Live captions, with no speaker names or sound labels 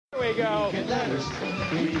Here we go. We get letters.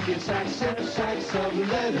 We get sacks and sacks of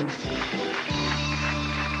letters.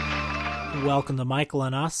 Welcome to Michael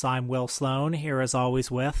and Us. I'm Will Sloan, here as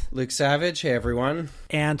always with Luke Savage. Hey, everyone.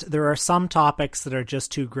 And there are some topics that are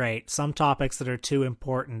just too great, some topics that are too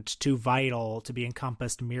important, too vital to be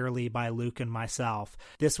encompassed merely by Luke and myself.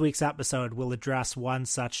 This week's episode will address one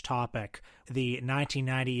such topic, the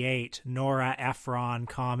 1998 Nora Ephron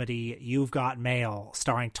comedy You've Got Mail,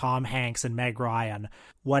 starring Tom Hanks and Meg Ryan.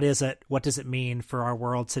 What is it? What does it mean for our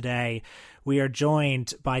world today? We are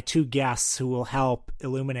joined by two guests who will help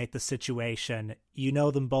illuminate the situation. You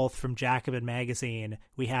know them both from Jacobin Magazine.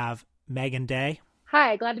 We have Megan Day.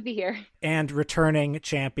 Hi, glad to be here. And returning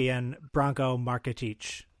champion Branko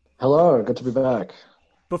Marcetic. Hello, good to be back.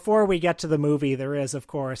 Before we get to the movie, there is, of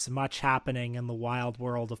course, much happening in the wild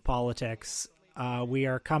world of politics. We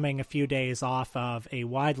are coming a few days off of a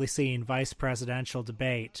widely seen vice presidential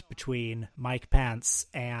debate between Mike Pence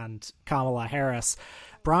and Kamala Harris.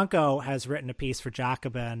 Branko has written a piece for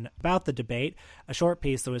Jacobin about the debate, a short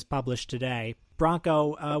piece that was published today.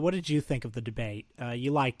 Branko, what did you think of the debate?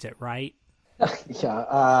 You liked it, right?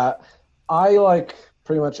 Yeah, I, like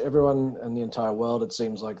pretty much everyone in the entire world, it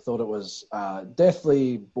seems like, thought it was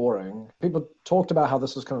deathly boring. People talked about how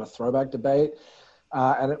this was kind of a throwback debate,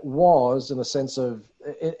 and it was, in the sense of,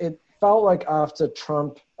 it felt like after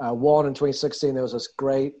Trump won in 2016, there was this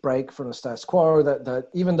great break from the status quo, that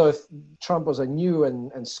even though Trump was a new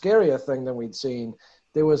and scarier thing than we'd seen,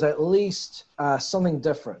 there was at least something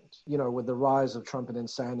different, you know, with the rise of Trump and then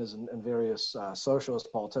Sanders and various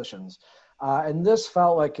socialist politicians. And this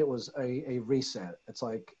felt like it was a reset. It's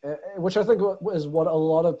like, which I think is what a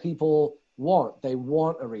lot of people want. They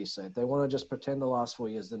want a reset. They want to just pretend the last 4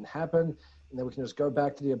 years didn't happen, and then we can just go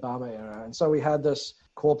back to the Obama era. And so we had this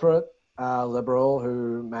corporate liberal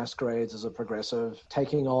who masquerades as a progressive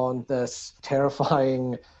taking on this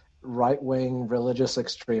terrifying right-wing religious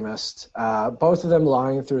extremist, both of them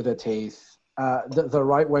lying through their teeth. The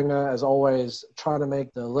right-winger, as always, trying to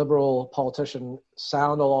make the liberal politician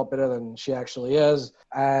sound a lot better than she actually is,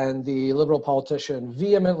 and the liberal politician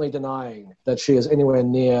vehemently denying that she is anywhere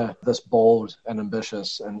near this bold and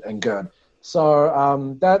ambitious and good.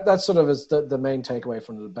 So that sort of is the main takeaway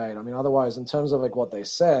from the debate. I mean, otherwise, in terms of like what they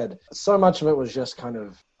said, so much of it was just kind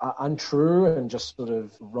of untrue and just sort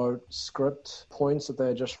of wrote script points that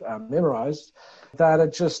they just memorized,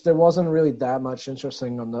 that there wasn't really that much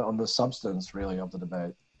interesting on the substance really of the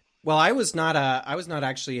debate. Well, I was not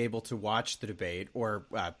actually able to watch the debate, or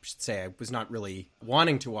I should say I was not really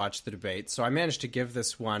wanting to watch the debate, so I managed to give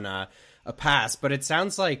this one a pass. But it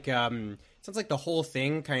sounds like the whole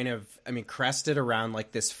thing kind of, crested around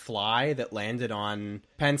like this fly that landed on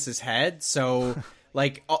Pence's head. So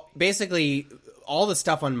like basically all the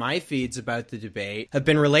stuff on my feeds about the debate have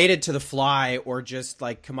been related to the fly, or just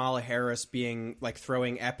like Kamala Harris being like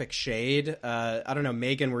throwing epic shade. I don't know,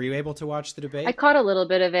 Megan, were you able to watch the debate? I caught a little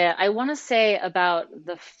bit of it. I want to say about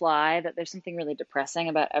the fly that there's something really depressing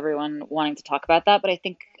about everyone wanting to talk about that, but I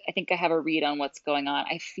think I have a read on what's going on.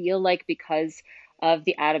 I feel like because of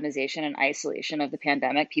the atomization and isolation of the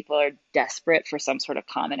pandemic, people are desperate for some sort of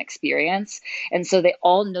common experience. And so they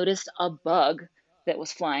all noticed a bug that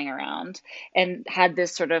was flying around and had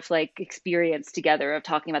this sort of like experience together of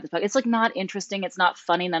talking about this bug. It's like not interesting. It's not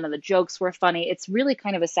funny. None of the jokes were funny. It's really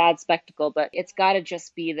kind of a sad spectacle, but it's got to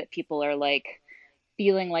just be that people are like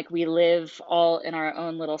feeling like we live all in our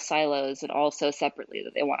own little silos and all so separately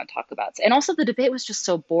that they want to talk about. And also the debate was just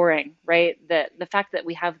so boring, right? That the fact that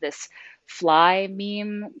we have this fly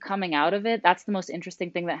meme coming out of it, that's the most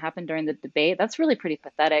interesting thing that happened during the debate. That's really pretty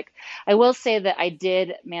pathetic. I will say that I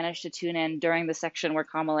did manage to tune in during the section where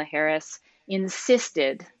Kamala Harris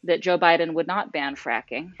insisted that Joe Biden would not ban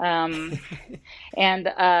fracking. And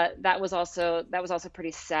that was also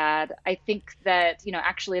pretty sad. I think that,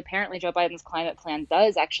 actually, apparently Joe Biden's climate plan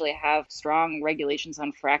does actually have strong regulations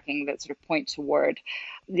on fracking that sort of point toward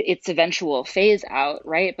its eventual phase out,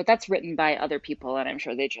 right? But that's written by other people, and I'm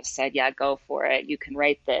sure they just said, yeah, go for it. You can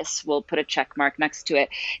write this. We'll put a check mark next to it.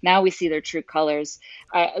 Now we see their true colors.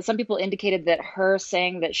 Some people indicated that her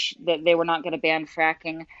saying that they were not going to ban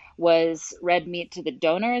fracking was red meat to the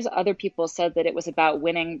donors. Other people said that it was about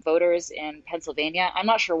winning voters in Pennsylvania. I'm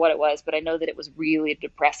not sure what it was, but I know that it was really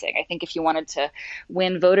depressing. I think if you wanted to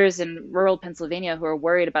win voters in rural Pennsylvania who are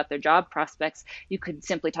worried about their job prospects, you could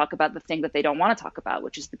simply talk about the thing that they don't want to talk about,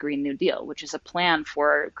 which is the Green New Deal, which is a plan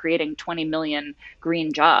for creating 20 million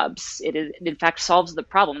green jobs. It in fact solves the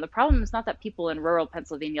problem. The problem is not that people in rural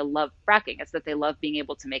Pennsylvania love fracking. It's that they love being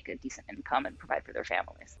able to make a decent income and provide for their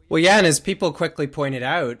families. Well, yeah, and as people quickly pointed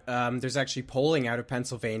out, there's actually polling out of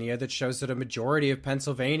Pennsylvania that shows that a majority of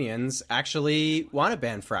Pennsylvanians actually want to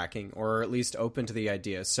ban fracking, or at least open to the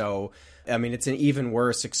idea. So, I mean, it's an even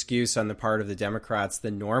worse excuse on the part of the Democrats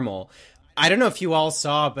than normal. I don't know if you all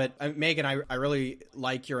saw, but Megan, I really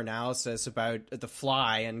like your analysis about The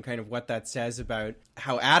Fly and kind of what that says about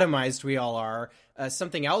how atomized we all are.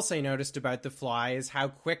 Something else I noticed about The Fly is how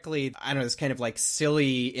quickly, I don't know, this kind of like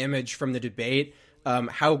silly image from the debate,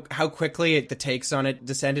 how quickly the takes on it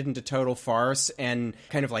descended into total farce and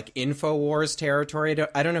kind of like InfoWars territory.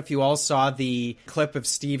 I don't know if you all saw the clip of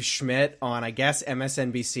Steve Schmidt on, I guess,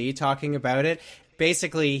 MSNBC talking about it.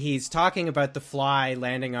 Basically, he's talking about The Fly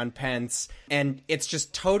landing on Pence, and it's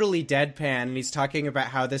just totally deadpan, and he's talking about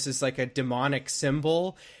how this is like a demonic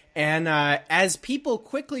symbol. And as people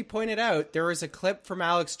quickly pointed out, there was a clip from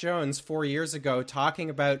Alex Jones 4 years ago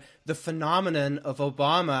talking about the phenomenon of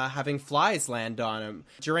Obama having flies land on him.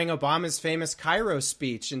 During Obama's famous Cairo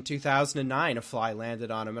speech in 2009, a fly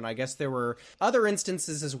landed on him. And I guess there were other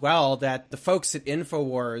instances as well that the folks at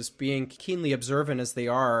InfoWars, being keenly observant as they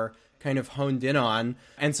are, kind of honed in on.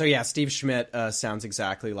 And so, yeah, Steve Schmidt sounds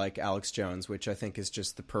exactly like Alex Jones, which I think is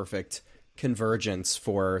just the perfect convergence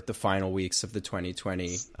for the final weeks of the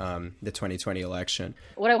 2020 election.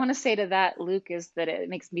 What I want to say to that, Luke, is that it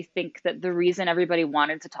makes me think that the reason everybody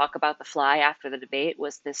wanted to talk about The Fly after the debate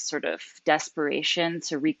was this sort of desperation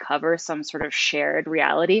to recover some sort of shared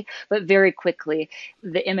reality. But very quickly,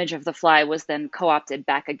 the image of The Fly was then co-opted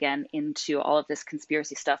back again into all of this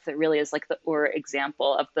conspiracy stuff that really is like the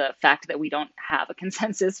example of the fact that we don't have a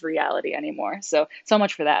consensus reality anymore. So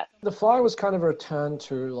much for that. The Fly was kind of a return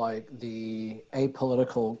to like the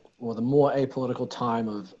apolitical, or the more apolitical time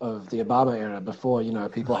of the Obama era, before, you know,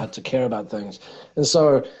 people had to care about things. And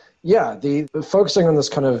so, yeah, the focusing on this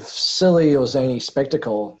kind of silly or zany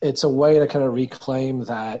spectacle, it's a way to kind of reclaim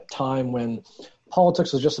that time when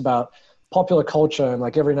politics was just about popular culture, and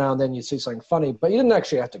like every now and then you'd see something funny, but you didn't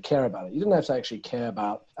actually have to care about it. You didn't have to actually care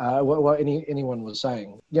about what anyone was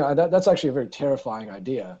saying. Yeah, that's actually a very terrifying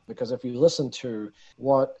idea, because if you listen to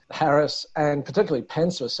what Harris and particularly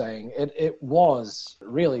Pence were saying, it was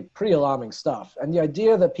really pretty alarming stuff. And the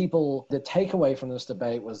idea that the takeaway from this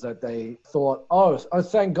debate was that they thought, oh,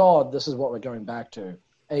 thank God, this is what we're going back to.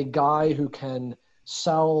 A guy who can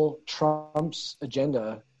sell Trump's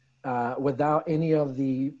agenda without any of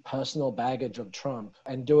the personal baggage of Trump,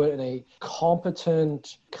 and do it in a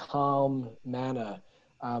competent, calm manner.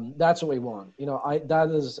 That's what we want. You know, that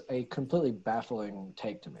is a completely baffling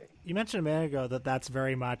take to me. You mentioned a minute ago that that's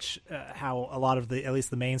very much how a lot of at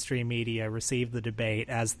least the mainstream media received the debate,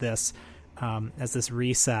 as this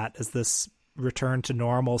reset, as this return to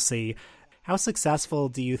normalcy. How successful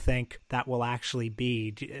do you think that will actually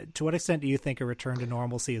be? To what extent do you think a return to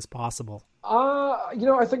normalcy is possible?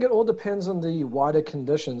 I think it all depends on the wider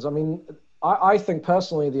conditions. I mean, I think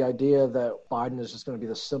personally the idea that Biden is just going to be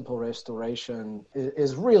the simple restoration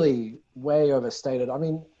is really way overstated. I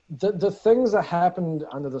mean, the things that happened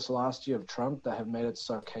under this last year of Trump that have made it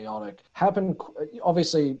so chaotic happened.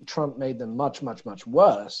 Obviously, Trump made them much, much, much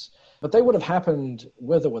worse. But they would have happened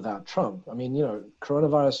with or without Trump. I mean, you know,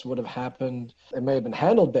 coronavirus would have happened. It may have been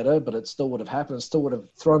handled better, but it still would have happened. It still would have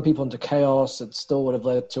thrown people into chaos. It still would have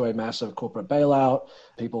led to a massive corporate bailout.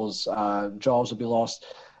 People's jobs would be lost.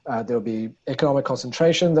 There would be economic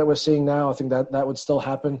concentration that we're seeing now. I think that would still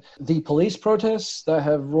happen. The police protests that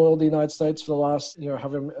have roiled the United States for the last,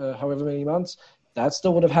 however many months, that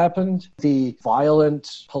still would have happened. The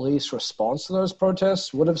violent police response to those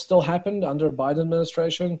protests would have still happened under a Biden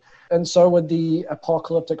administration. And so would the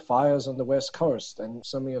apocalyptic fires on the West Coast and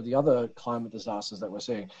so many of the other climate disasters that we're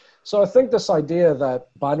seeing. So I think this idea that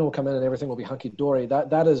Biden will come in and everything will be hunky-dory,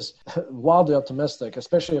 that is wildly optimistic,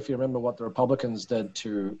 especially if you remember what the Republicans did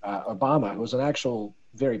to Obama, who was an actual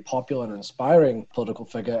very popular and inspiring political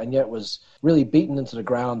figure, and yet was really beaten into the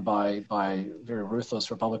ground by very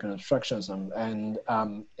ruthless Republican obstructionism. And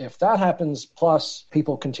if that happens, plus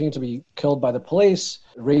people continue to be killed by the police,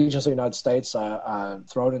 regions of the United States are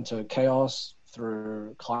thrown into chaos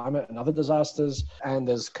through climate and other disasters, and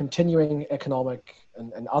there's continuing economic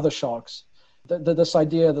and other shocks. This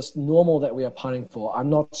idea, this normal that we are pining for, I'm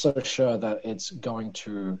not so sure that it's going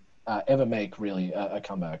to ever make really a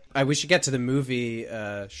comeback. We should get to the movie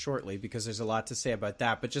shortly, because there's a lot to say about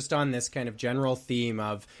that. But just on this kind of general theme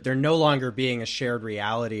of there no longer being a shared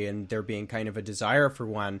reality and there being kind of a desire for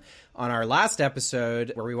one, on our last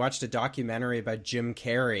episode where we watched a documentary about Jim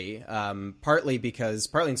Carrey,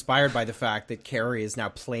 partly inspired by the fact that Carrey is now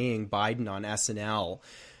playing Biden on SNL.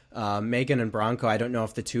 Megan and Bronco, I don't know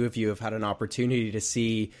if the two of you have had an opportunity to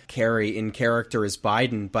see Carrey in character as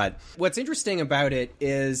Biden, but what's interesting about it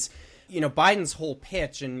is, Biden's whole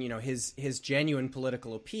pitch and, his genuine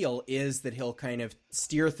political appeal is that he'll kind of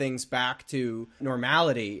steer things back to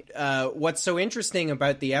normality. What's so interesting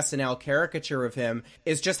about the SNL caricature of him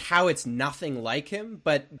is just how it's nothing like him,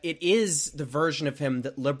 but it is the version of him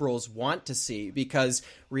that liberals want to see, because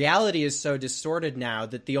reality is so distorted now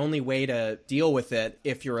that the only way to deal with it,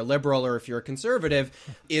 if you're a liberal or if you're a conservative,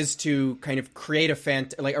 is to kind of create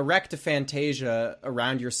erect a fantasia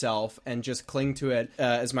around yourself and just cling to it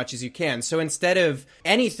as much as you can. So instead of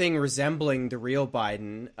anything resembling the real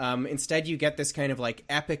Biden, instead you get this kind of like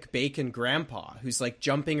epic bacon grandpa who's like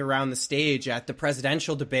jumping around the stage at the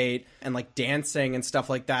presidential debate and like dancing and stuff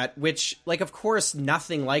like that, which, like, of course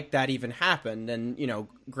nothing like that even happened. And,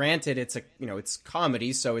 granted, it's it's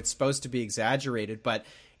comedy, so it's supposed to be exaggerated, but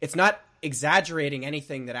it's not exaggerating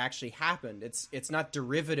anything that actually happened. It's not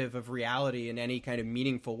derivative of reality in any kind of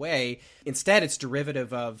meaningful way. Instead, it's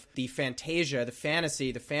derivative of the fantasia, the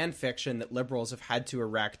fantasy, the fan fiction that liberals have had to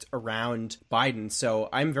erect around Biden. So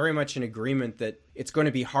I'm very much in agreement that it's going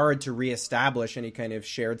to be hard to reestablish any kind of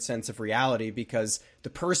shared sense of reality, because the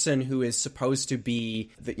person who is supposed to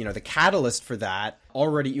be the catalyst for that,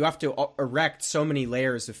 already you have to erect so many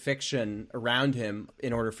layers of fiction around him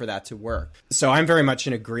in order for that to work. So I'm very much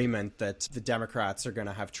in agreement that the Democrats are going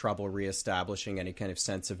to have trouble reestablishing any kind of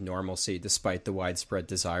sense of normalcy despite the widespread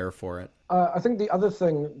desire for it. I think the other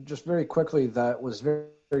thing, just very quickly, that was very,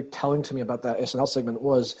 very telling to me about that SNL segment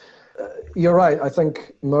was, you're right. I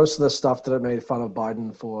think most of the stuff that it made fun of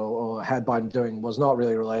Biden for, or had Biden doing, was not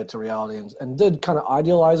really related to reality, and did kind of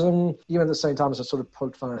idealize him, even at the same time as it sort of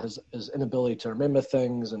poked fun at his inability to remember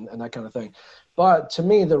things and that kind of thing. But to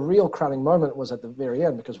me, the real crowning moment was at the very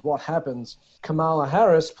end, because what happens, Kamala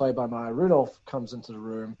Harris, played by Maya Rudolph, comes into the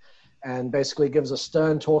room and basically gives a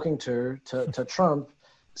stern talking to Trump,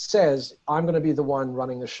 says, I'm going to be the one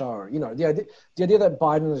running the show. The idea that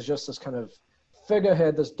Biden is just this kind of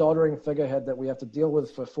figurehead, this doddering figurehead that we have to deal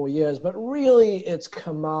with for 4 years, but really it's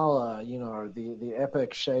Kamala, the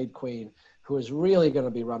epic shade queen, who is really going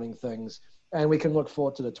to be running things, and we can look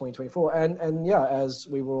forward to the 2024. And yeah, as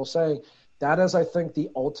we were all saying, that is, I think, the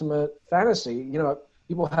ultimate fantasy.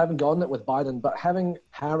 People haven't gotten it with Biden, but having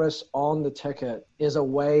Harris on the ticket is a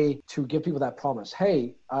way to give people that promise.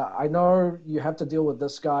 Hey, I know you have to deal with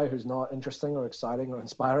this guy who's not interesting or exciting or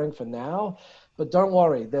inspiring for now, but don't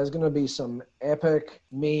worry, there's going to be some epic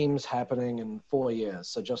memes happening in 4 years,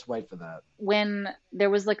 so just wait for that. When there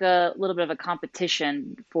was like a little bit of a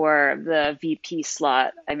competition for the VP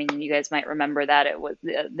slot, I mean, you guys might remember that it was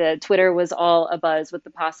the Twitter was all abuzz with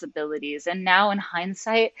the possibilities, and now in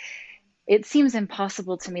hindsight, it seems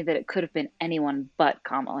impossible to me that it could have been anyone but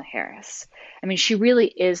Kamala Harris. I mean, she really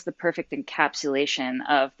is the perfect encapsulation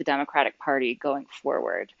of the Democratic Party going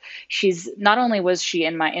forward. She's not only was she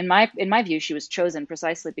in my view, she was chosen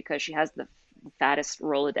precisely because she has the fattest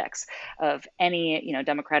Rolodex of any,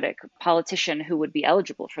 Democratic politician who would be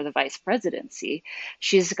eligible for the vice presidency.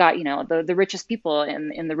 She's got, the richest people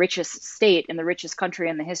in the richest state, in the richest country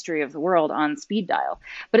in the history of the world on speed dial.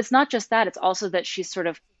 But it's not just that, it's also that she's sort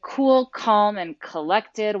of cool, calm, and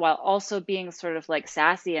collected while also being sort of like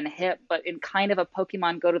sassy and hip, but in kind of a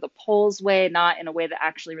Pokemon go to the polls way, not in a way that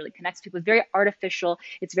actually really connects people. It's very artificial,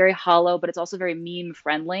 it's very hollow, but it's also very meme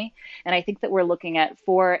friendly. And I think that we're looking at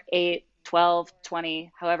 4, 8, 12,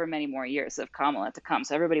 20, however many more years of Kamala to come.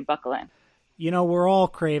 So everybody buckle in. We're all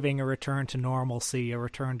craving a return to normalcy, a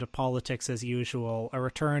return to politics as usual, a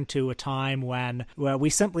return to a time when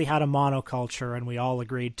we simply had a monoculture and we all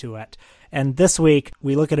agreed to it. And this week,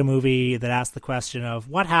 we look at a movie that asks the question of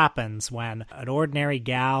what happens when an ordinary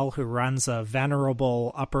gal who runs a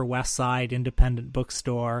venerable Upper West Side independent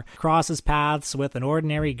bookstore crosses paths with an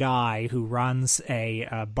ordinary guy who runs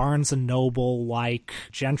a Barnes & Noble-like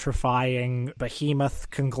gentrifying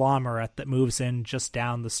behemoth conglomerate that moves in just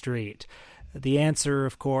down the street. The answer,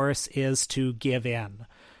 of course, is to give in.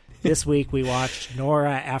 This week we watched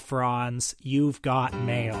Nora Ephron's You've Got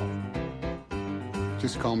Mail.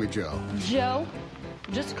 Just call me Joe. Joe?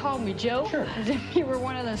 Just call me Joe? Sure. As if you were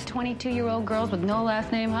one of those 22-year-old girls with no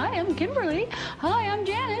last name. Hi, I'm Kimberly. Hi, I'm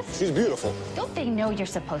Janice. She's beautiful. Don't they know you're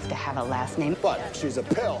supposed to have a last name? But she's a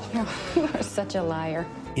pill. You are such a liar.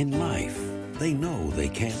 In life, they know they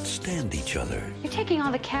can't stand each other. You're taking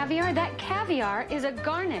all the caviar? That caviar is a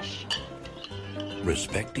garnish.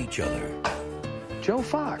 Respect each other. Joe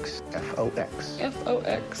Fox. F-O-X.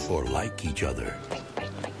 F-O-X. Or like each other.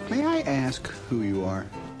 May I ask who you are?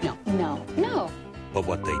 No. But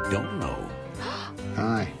what they don't know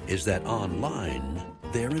Hi. is that online,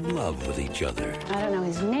 they're in love with each other. I don't know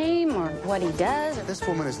his name or what he does. This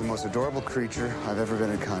woman is the most adorable creature I've ever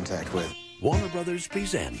been in contact with. Warner Brothers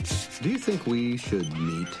presents Do you think we should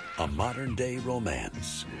meet? a modern-day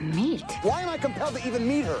romance. Meat. Why am I compelled to even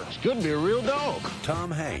meet her? Could be a real dog. Tom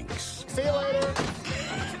Hanks, See you later.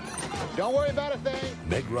 Don't worry about a thing.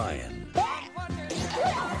 Meg Ryan.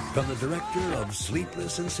 From the director of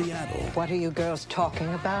Sleepless in Seattle, What are you girls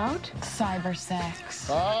talking about? Cyber sex.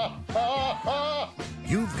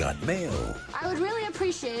 You've Got Mail. I would really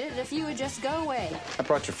appreciate it if you would just go away. I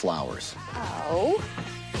brought you flowers. Oh?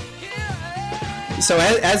 So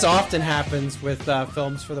as often happens with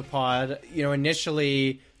films for the pod,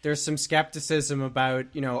 initially there's some skepticism about,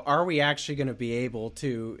 are we actually going to be able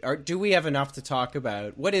to, or do we have enough to talk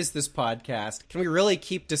about? What is this podcast? Can we really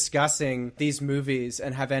keep discussing these movies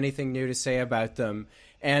and have anything new to say about them?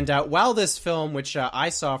 And while this film, which I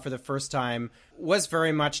saw for the first time, was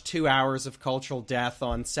very much 2 hours of cultural death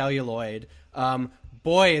on celluloid,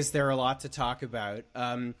 boy, is there a lot to talk about.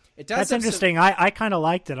 That's interesting. I kind of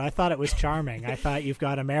liked it. I thought it was charming. I thought you've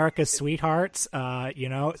got America's Sweethearts, a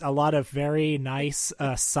lot of very nice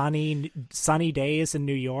sunny days in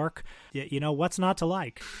New York. What's not to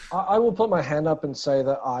like? I will put my hand up and say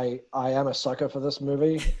that I am a sucker for this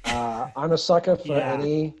movie. I'm a sucker for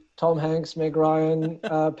any Tom Hanks, Meg Ryan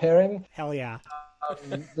pairing. Hell yeah.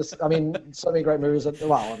 So many great movies.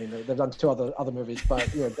 They've done two other movies, but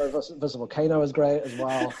Go vs. Volcano is great as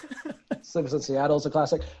well. Sleepless in Seattle is a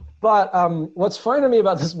classic. But what's fun to me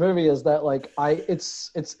about this movie is that it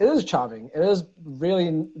is charming. It is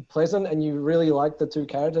really pleasant, and you really like the two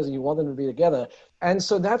characters, and you want them to be together. And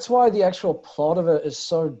so that's why the actual plot of it is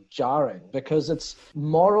so jarring, because its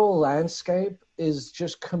moral landscape is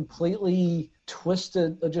just completely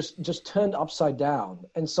twisted, just turned upside down.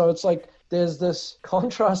 And so it's like there's this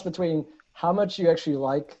contrast between how much you actually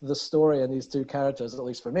like the story and these two characters, at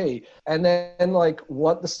least for me, and then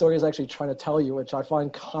what the story is actually trying to tell you, which I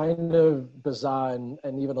find kind of bizarre and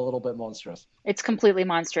even a little bit monstrous. It's completely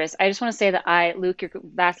monstrous. I just want to say that Luke, you're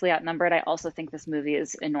vastly outnumbered. I also think this movie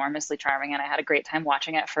is enormously charming, and I had a great time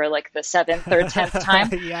watching it for the 7th or 10th time.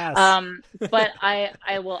 Yes. But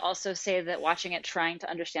I will also say that watching it, trying to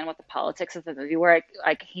understand what the politics of the movie were,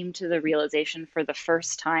 I came to the realization for the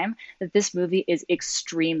first time that this movie is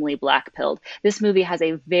extremely black-pilled. This movie has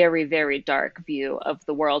a very, very dark view of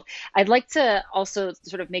the world. I'd like to also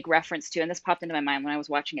sort of make reference to, and this popped into my mind when I was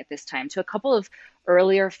watching it this time, to a couple of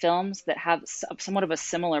earlier films that have somewhat of a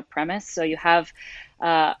similar premise. So you have,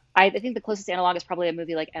 I think the closest analog is probably a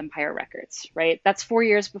movie like Empire Records, right? That's 4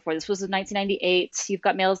 years before. This was in 1998. You've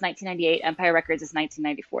Got Mail is 1998. Empire Records is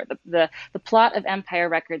 1994. The plot of Empire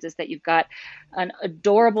Records is that you've got an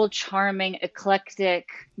adorable, charming, eclectic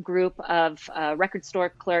group of record store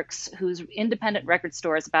clerks whose independent record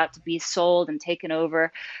store is about to be sold and taken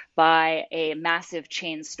over by a massive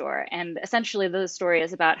chain store. And essentially the story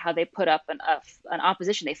is about how they put up an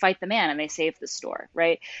opposition. They fight the man and they save the store,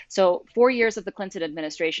 right? So 4 years of the Clinton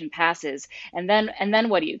administration passes, and then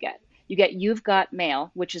what do you get? You get You've Got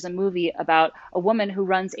Mail, which is a movie about a woman who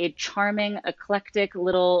runs a charming, eclectic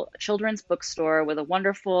little children's bookstore with a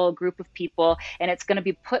wonderful group of people, and it's going to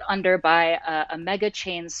be put under by a mega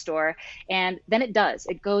chain store. And then it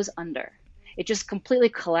goes under. It just completely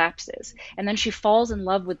collapses. And then she falls in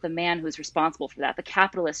love with the man who's responsible for that, the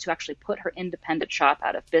capitalist who actually put her independent shop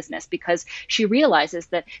out of business, because she realizes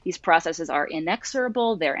that these processes are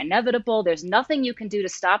inexorable, they're inevitable, there's nothing you can do to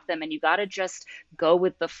stop them, and you got to just go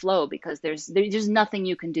with the flow, because there's nothing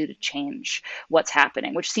you can do to change what's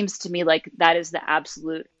happening, which seems to me like that is the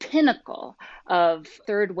absolute pinnacle of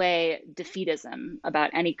third way defeatism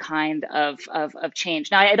about any kind of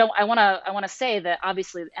change. Now, I want to say that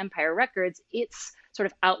obviously Empire Records, its sort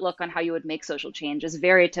of outlook on how you would make social change is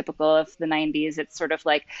very typical of the 90s. It's sort of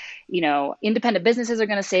like, independent businesses are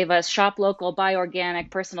going to save us, shop local, buy organic,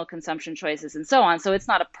 personal consumption choices, and so on. So it's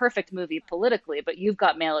not a perfect movie politically, but You've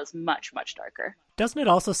Got Mail is much, much darker. Doesn't it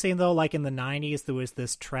also seem, though, like in the 90s, there was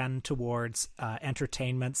this trend towards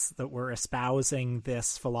entertainments that were espousing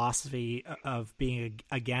this philosophy of being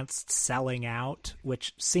against selling out,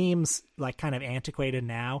 which seems like kind of antiquated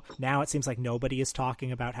now. Now it seems like nobody is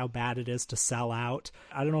talking about how bad it is to sell out.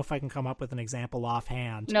 I don't know if I can come up with an example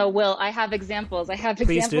offhand. No, Will, I have examples.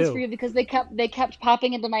 Please do. For you, because they kept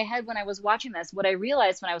popping into my head when I was watching this. What I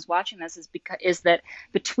realized when I was watching this is that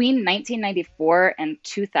between 1994 and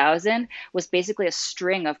 2000 was basically a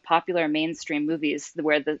string of popular mainstream movies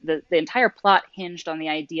where the entire plot hinged on the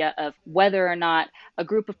idea of whether or not a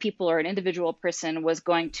group of people or an individual person was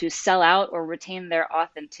going to sell out or retain their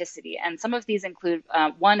authenticity. And some of these include,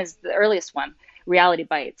 one is the earliest one, Reality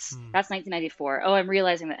Bites. That's 1994. Oh, I'm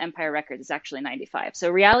realizing that Empire Records is actually 95. So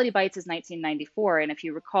Reality Bites is 1994. And if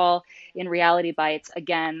you recall, in Reality Bites,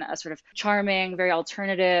 again, a sort of charming, very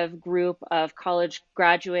alternative group of college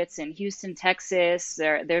graduates in Houston, Texas.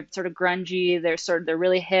 They're sort of grungy. They're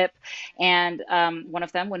really hip. And one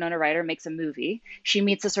of them, Winona Ryder, makes a movie. She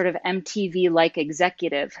meets a sort of MTV-like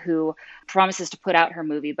executive who promises to put out her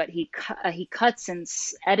movie, but he cuts and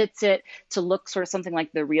edits it to look sort of something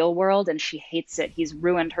like The Real World, and she hates it. He's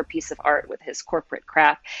ruined her piece of art with his corporate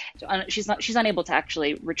crap. She's unable to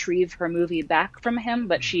actually retrieve her movie back from him,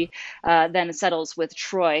 but she then settles with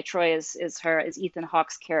Troy. Troy is Ethan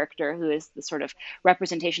Hawke's character, who is the sort of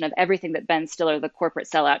representation of everything that Ben Stiller, the corporate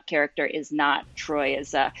sellout character, is not. Troy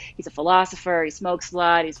is he's a philosopher. He smokes a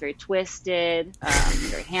lot. He's very twisted,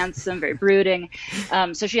 very handsome, very brooding.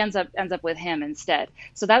 So she ends up with him instead.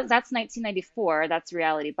 So that's 1994. That's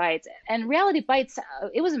Reality Bites. And Reality Bites,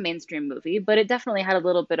 it was a mainstream movie, but it definitely had a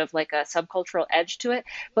little bit of like a subcultural edge to it.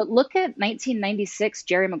 But look at 1996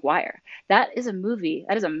 Jerry Maguire. That is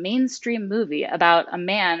a mainstream movie about a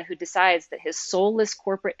man who decides that his soulless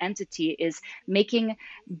corporate entity is making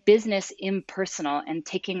business impersonal and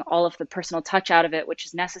taking all of the personal touch out of it, which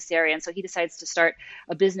is necessary. And so he decides to start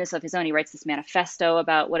a business of his own. He writes this manifesto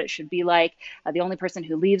about what it should be like. The only person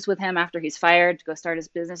who leaves with him after he's fired to go start his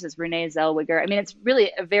business is Renee Zellweger. I mean, it's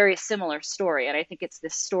really a very similar story. And I think it's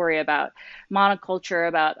this story about monoculture,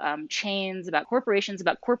 about chains, about corporations,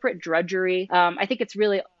 about corporate drudgery. I think it's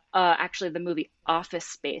really actually the movie Office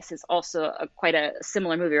Space is also quite a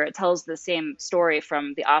similar movie, where it tells the same story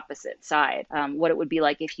from the opposite side. What it would be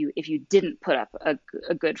like if you didn't put up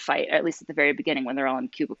a good fight, at least at the very beginning when they're all in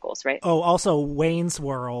cubicles, right? Oh, also Wayne's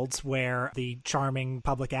World, where the charming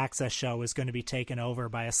public access show is going to be taken over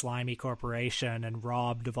by a slimy corporation and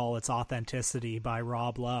robbed of all its authenticity by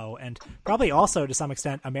Rob Lowe, and probably also to some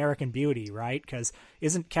extent American Beauty, right? Because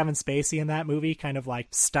isn't Kevin Spacey in that movie kind of like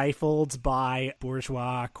stifled by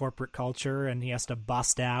bourgeois corporate culture, and he has to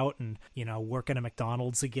bust out and, you know, work at a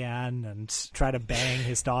McDonald's again and try to bang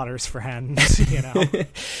his daughter's friends, you know?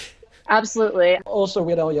 Absolutely. Also,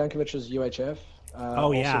 Weird Al Yankovic's UHF.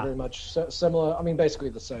 Oh, yeah. Also very much similar. I mean, basically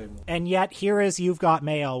the same. And yet here is You've Got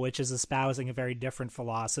Mail, which is espousing a very different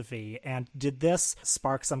philosophy. And did this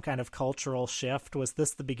spark some kind of cultural shift? Was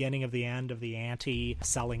this the beginning of the end of the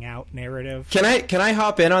anti-selling out narrative? Can I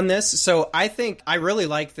hop in on this? So I really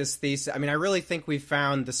like this thesis. I mean, I really think we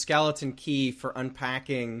found the skeleton key for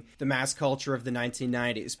unpacking the mass culture of the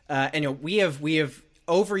 1990s. And you know, we have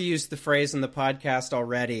overused the phrase in the podcast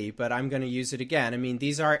already, but I'm going to use it again. I mean,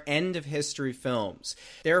 these are end of history films.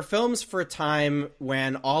 They are films for a time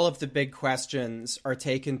when all of the big questions are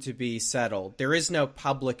taken to be settled. There is no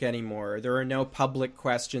public anymore. There are no public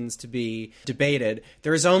questions to be debated.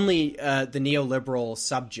 There is only the neoliberal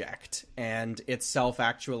subject and its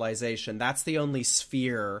self-actualization. That's the only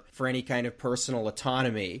sphere for any kind of personal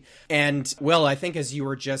autonomy. And, Will, I think as you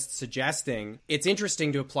were just suggesting, it's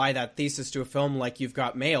interesting to apply that thesis to a film like You've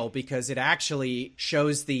Got Mail, because it actually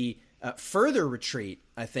shows the further retreat,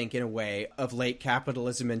 I think, in a way, of late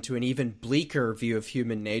capitalism into an even bleaker view of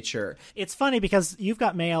human nature. It's funny because You've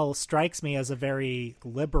Got Mail strikes me as a very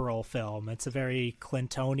liberal film. It's a very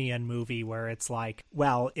Clintonian movie where it's like,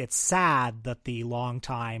 well, it's sad that the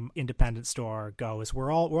longtime independent store goes.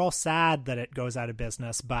 We're all sad that it goes out of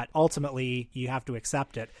business, but ultimately you have to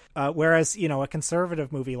accept it. Whereas, you know, a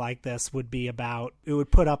conservative movie like this would be about, it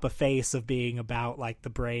would put up a face of being about like the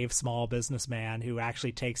brave small businessman who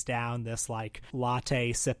actually takes down this like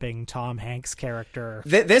latte sipping Tom Hanks character.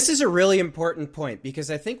 This is a really important point, because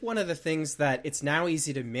I think one of the things that it's now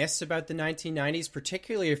easy to miss about the 1990s,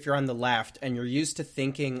 particularly if you're on the left and you're used to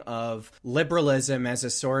thinking of liberalism as a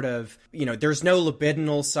sort of, you know, there's no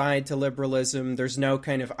libidinal side to liberalism. There's no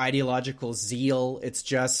kind of ideological zeal. It's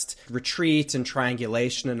just retreat and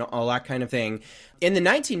triangulation and all that kind of thing. In the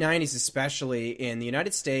 1990s, especially in the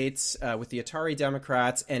United States with the Atari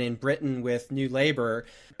Democrats and in Britain with New Labour,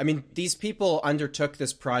 I mean, these people undertook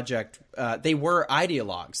this project. They were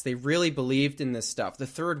ideologues. They really believed in this stuff. The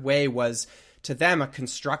Third Way was, to them, a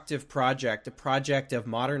constructive project, a project of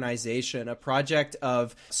modernization, a project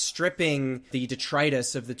of stripping the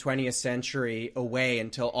detritus of the 20th century away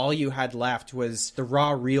until all you had left was the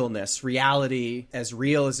raw realness, reality as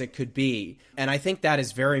real as it could be. And I think that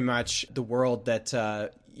is very much the world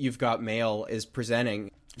that You've Got Mail is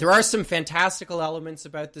presenting. There are some fantastical elements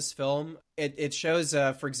about this film. It shows,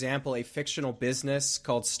 for example, a fictional business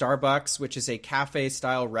called Starbucks, which is a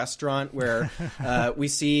cafe-style restaurant where we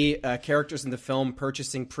see characters in the film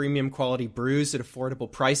purchasing premium quality brews at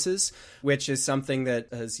affordable prices, which is something that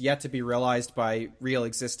has yet to be realized by real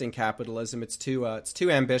existing capitalism. It's too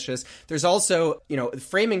ambitious. There's also, the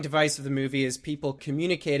framing device of the movie is people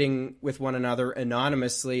communicating with one another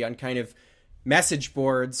anonymously on kind of message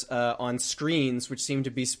boards on screens, which seem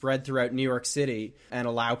to be spread throughout New York City and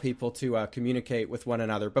allow people to communicate with one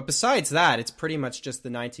another. But besides that, it's pretty much just the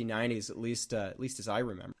 1990s, at least as I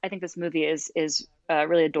remember. I think this movie is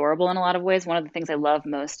really adorable in a lot of ways. One of the things I love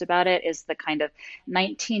most about it is the kind of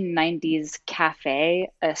 1990s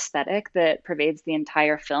cafe aesthetic that pervades the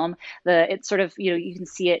entire film. It's sort of, you can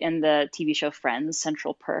see it in the TV show Friends,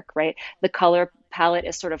 Central Perk, right? The color palette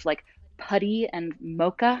is sort of like putty and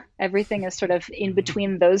mocha. Everything is sort of in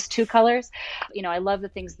between those two colors. I love the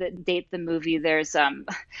things that date the movie. There's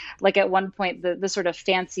like at one point the sort of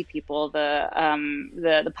fancy people,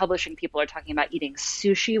 the publishing people are talking about eating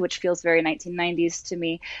sushi, which feels very 1990s to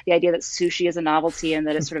me. The idea that sushi is a novelty and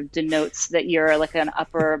that it sort of denotes that you're like an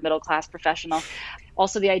upper middle class professional.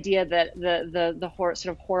 Also, the idea that the sort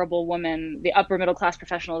of horrible woman, the upper middle class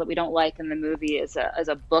professional that we don't like in the movie, is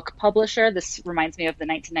a book publisher. This reminds me of the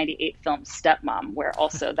 1998 film Stepmom, where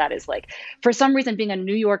also that is like, for some reason, being a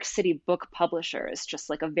New York City book publisher is just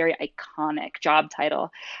like a very iconic job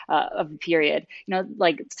title of the period.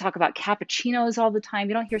 Like to talk about cappuccinos all the time.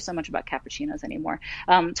 You don't hear so much about cappuccinos anymore.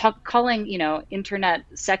 Calling internet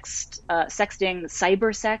sexting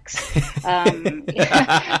cyber sex.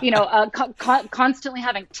 Constantly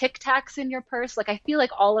having Tic Tacs in your purse. Like, I feel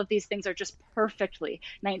like all of these things are just perfectly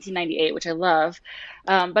 1998, which I love.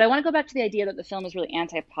 But I want to go back to the idea that the film is really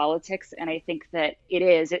anti-politics, and I think that it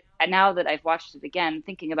is. Now that I've watched it again,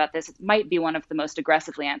 thinking about this, it might be one of the most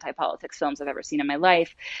aggressively anti-politics films I've ever seen in my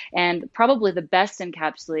life. And probably the best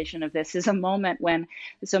encapsulation of this is a moment when,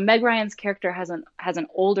 Meg Ryan's character has an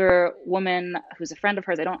older woman who's a friend of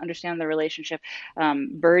hers. I don't understand the relationship.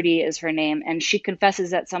 Birdie is her name, and she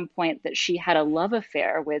confesses at some point that she had a love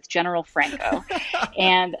affair with General Franco.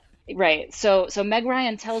 And right. So Meg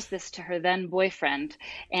Ryan tells this to her then boyfriend,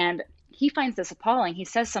 and he finds this appalling. He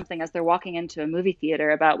says something as they're walking into a movie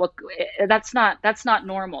theater about, well, that's not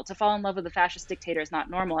normal. To fall in love with a fascist dictator is not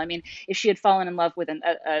normal. I mean, if she had fallen in love with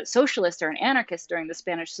a socialist or an anarchist during the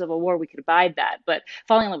Spanish Civil War, we could abide that. But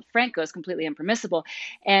falling in love with Franco is completely impermissible.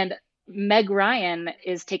 And Meg Ryan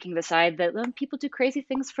is taking the side that people do crazy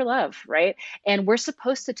things for love, right? And we're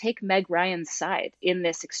supposed to take Meg Ryan's side in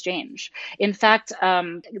this exchange. In fact,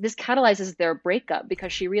 this catalyzes their breakup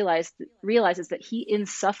because she realizes that he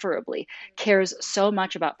insufferably cares so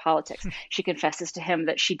much about politics. She confesses to him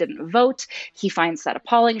that she didn't vote. He finds that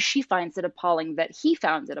appalling. She finds it appalling that he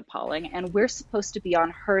found it appalling. And we're supposed to be on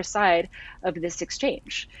her side of this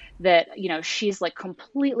exchange. That, she's like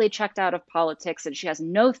completely checked out of politics and she has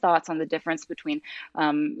no thoughts on the difference between,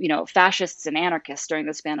 fascists and anarchists during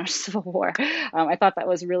the Spanish Civil War. I thought that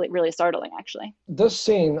was really, really startling, actually. This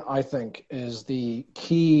scene, I think, is the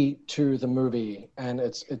key to the movie and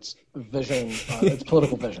its vision, its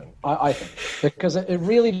political vision, I think, because it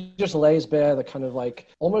really just lays bare the kind of like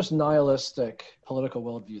almost nihilistic political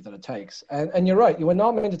worldview that it takes. And you're right, you were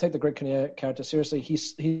not meant to take the Greg Kinnear character seriously.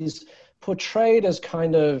 He's portrayed as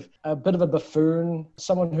kind of a bit of a buffoon,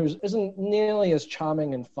 someone who isn't nearly as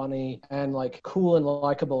charming and funny and like cool and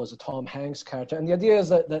likable as a Tom Hanks character. And the idea is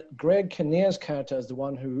that Greg Kinnear's character is the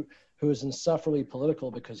one who is insufferably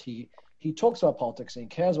political because he talks about politics and he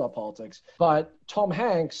cares about politics. But Tom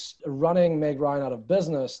Hanks running Meg Ryan out of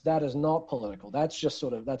business, that is not political. That's just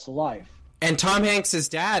that's life. And Tom Hanks'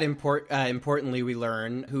 dad, importantly, we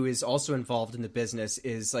learn, who is also involved in the business,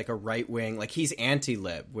 is like a right-wing, like he's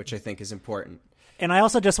anti-lib, which I think is important. And I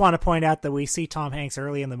also just want to point out that we see Tom Hanks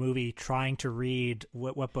early in the movie trying to read,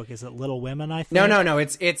 what book is it, Little Women, I think? No,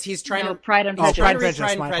 he's trying to... Pride and Prejudice.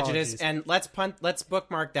 Pride and Prejudice. And let's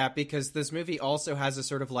bookmark that because this movie also has a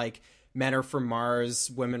sort of like men are from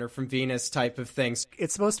Mars, women are from Venus type of things.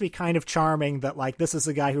 It's supposed to be kind of charming that like this is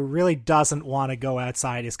a guy who really doesn't want to go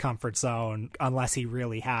outside his comfort zone unless he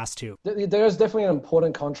really has to. There's definitely an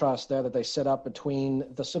important contrast there that they set up between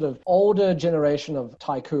the sort of older generation of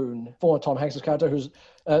tycoon for Tom Hanks' character,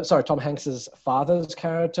 Tom Hanks' father's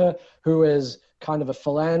character, who is kind of a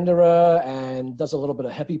philanderer and does a little bit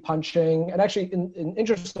of hippie punching. And actually,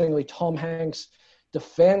 interestingly, Tom Hanks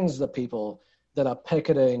defends the people that are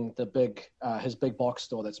picketing the his big box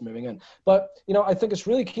store that's moving in. But, I think it's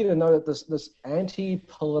really key to know that this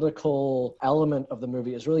anti-political element of the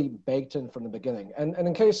movie is really baked in from the beginning. And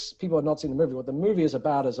in case people have not seen the movie, what the movie is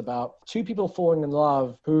about two people falling in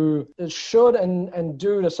love who should and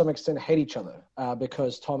do to some extent hate each other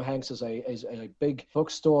because Tom Hanks is a big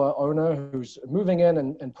bookstore owner who's moving in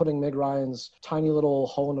and putting Meg Ryan's tiny little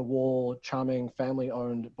hole-in-the-wall, charming,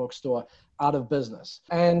 family-owned bookstore out of business.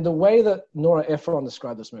 And the way that Nora Ephron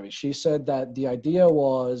described this movie, she said that the idea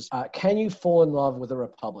was, can you fall in love with a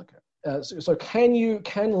Republican? So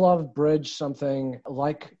can love bridge something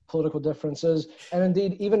like political differences? And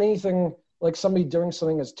indeed, even anything like somebody doing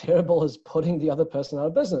something as terrible as putting the other person out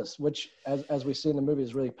of business, which, as we see in the movie,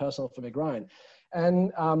 is really personal for Meg Ryan.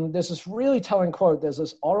 And there's this really telling quote. There's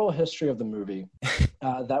this oral history of the movie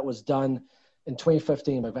that was done in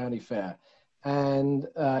 2015 by Vanity Fair. And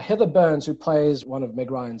Heather Burns, who plays one of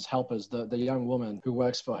Meg Ryan's helpers, the young woman who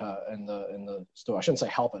works for her in the store. I shouldn't say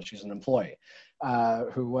helper, she's an employee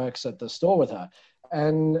who works at the store with her.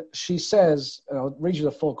 And she says, and I'll read you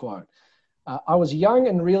the full quote, I was young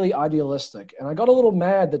and really idealistic, and I got a little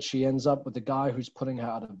mad that she ends up with the guy who's putting her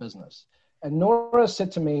out of business. And Nora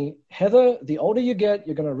said to me, Heather, the older you get,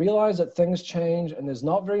 you're going to realize that things change and there's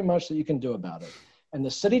not very much that you can do about it. And the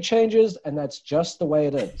city changes, and that's just the way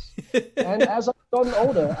it is. And as I've gotten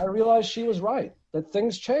older, I realized she was right, that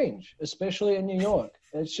things change, especially in New York.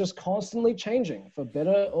 It's just constantly changing, for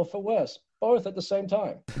better or for worse, both at the same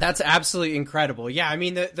time. That's absolutely incredible. Yeah, I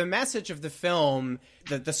mean, the message of the film,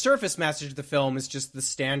 the surface message of the film is just the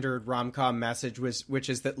standard rom-com message, which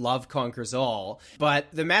is that love conquers all. But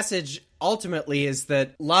the message ultimately is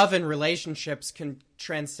that love and relationships can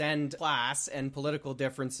transcend class and political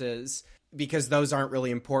differences, because those aren't really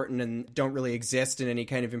important and don't really exist in any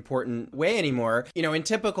kind of important way anymore. In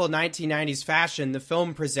typical 1990s fashion, the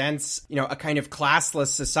film presents, a kind of classless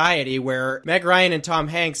society where Meg Ryan and Tom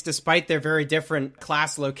Hanks, despite their very different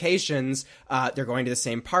class locations, they're going to the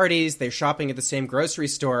same parties, they're shopping at the same grocery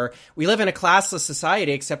store. We live in a classless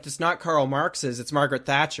society, except it's not Karl Marx's, it's Margaret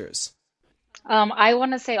Thatcher's. I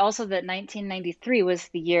want to say also that 1993 was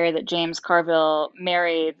the year that James Carville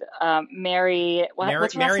married Mary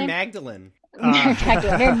Magdalene.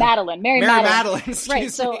 Mary Madeline.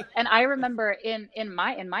 Right. So, and I remember in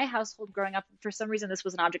my household growing up, for some reason, this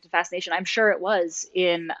was an object of fascination. I'm sure it was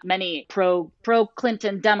in many pro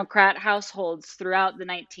Clinton Democrat households throughout the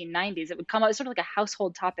 1990s. It would come out, sort of like a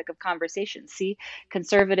household topic of conversation. See,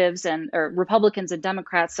 conservatives or Republicans and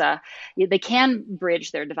Democrats, they can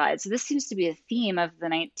bridge their divides. So this seems to be a theme of the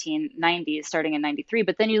 1990s, starting in 93.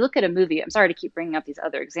 But then you look at a movie, I'm sorry to keep bringing up these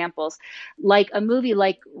other examples, like a movie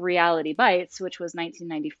like Reality Bites, which was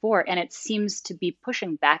 1994, and it seems to be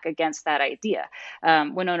pushing back against that idea.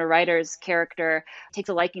 Winona Ryder's character takes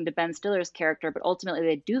a liking to Ben Stiller's character, but ultimately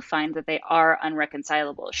they do find that they are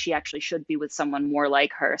unreconcilable. She actually should be with someone more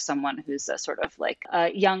like her, someone who's a sort of like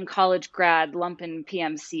a young college grad lumpen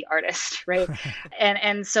PMC artist, right?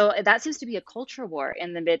 and so that seems to be a culture war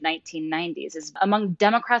in the mid 1990s, is among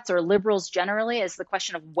Democrats or liberals generally, is the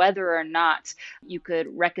question of whether or not you could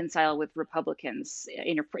reconcile with Republicans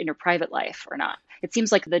in your private life or not. It seems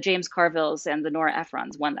like the James Carvilles and the Nora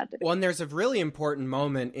Ephrons won that debate. Well, and there's a really important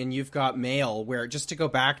moment in You've Got Mail where, just to go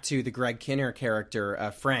back to the Greg Kinnear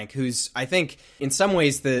character, Frank, who's, I think, in some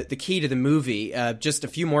ways the key to the movie. Just a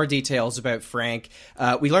few more details about Frank.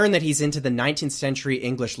 We learn that he's into the 19th century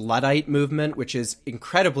English Luddite movement, which is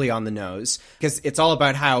incredibly on the nose, because it's all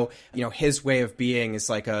about how, his way of being is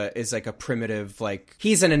like a primitive, like,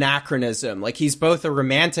 he's an anachronism. Like, he's both a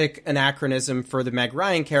romantic anachronism for the Meg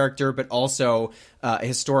Ryan character, but also a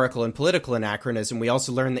historical and political anachronism. We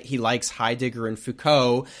also learn that he likes Heidegger and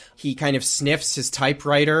Foucault. He kind of sniffs his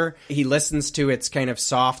typewriter. He listens to its kind of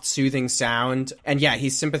soft, soothing sound. And yeah,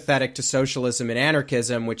 he's sympathetic to socialism and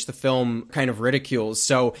anarchism, which the film kind of ridicules.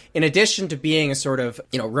 So in addition to being a sort of,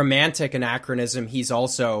 romantic anachronism, he's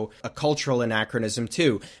also a cultural anachronism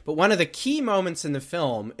too. But one of the key moments in the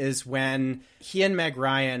film is when he and Meg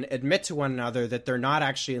Ryan admit to one another that they're not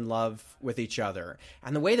actually in love with each other.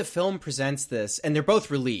 And the way the film presents this, and they're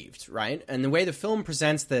both relieved, right? And the way the film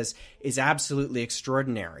presents this is absolutely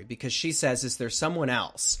extraordinary, because she says, is there someone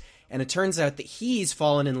else? And it turns out that he's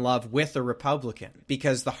fallen in love with a Republican,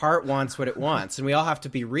 because the heart wants what it wants. And we all have to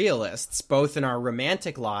be realists, both in our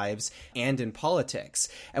romantic lives and in politics.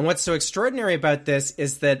 And what's so extraordinary about this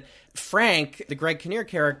is that Frank, the Greg Kinnear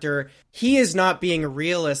character, he is not being a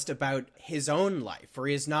realist about his own life, or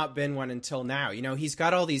he has not been one until now. You know, he's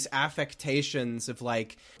got all these affectations of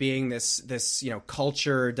like being this, you know,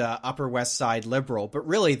 cultured Upper West Side liberal, but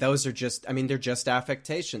really those are just, I mean, they're just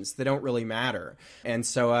affectations. They don't really matter. And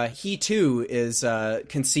so he too is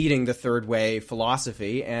conceding the third way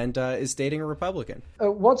philosophy and is dating a Republican.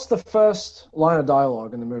 What's the first line of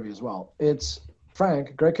dialogue in the movie as well? It's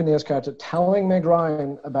Frank, Greg Kinnear's character, telling Meg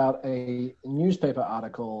Ryan about a newspaper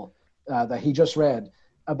article that he just read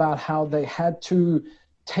about how they had to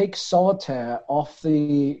take solitaire off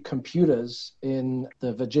the computers in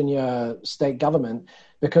the Virginia state government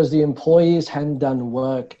because the employees hadn't done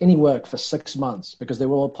any work for 6 months because they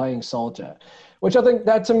were all playing solitaire, which I think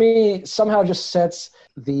that to me somehow just sets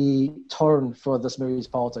the tone for this movie's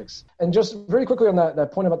politics. And just very quickly on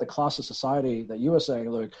that point about the class of society that you were saying,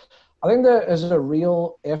 Luke, I think there is a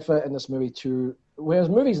real effort in this movie whereas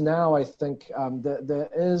movies now, I think there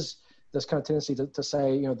is this kind of tendency to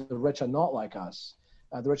say, you know, the rich are not like us.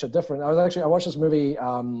 The rich are different. I watched this movie,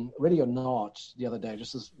 Ready or Not, the other day,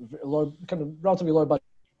 just this kind of relatively low budget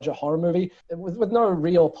horror movie with no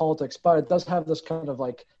real politics, but it does have this kind of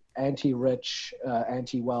like anti-rich,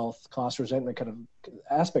 anti-wealth, class resentment kind of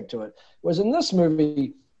aspect to it. Whereas in this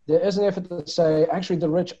movie, there is an effort to say, actually, the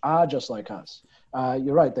rich are just like us.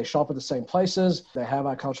 You're right. They shop at the same places. They have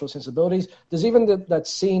our cultural sensibilities. There's even that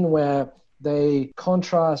scene where they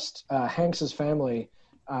contrast Hanks's family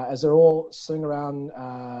as they're all sitting around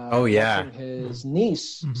watching his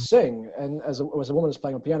niece sing, and as a woman is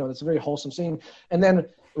playing a piano. It's a very wholesome scene. And then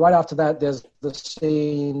right after that, there's the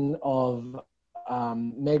scene of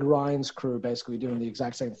Meg Ryan's crew basically doing the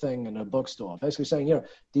exact same thing in a bookstore, basically saying, you know,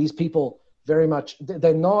 these people very much,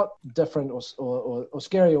 they're not different or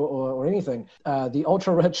scary or anything. The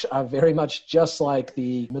ultra rich are very much just like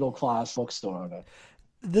the middle class bookstore owner.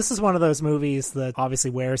 This is one of those movies that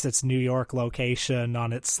obviously wears its New York location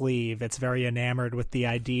on its sleeve. It's very enamored with the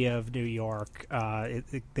idea of New York.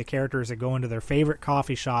 The characters are going to their favorite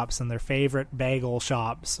coffee shops and their favorite bagel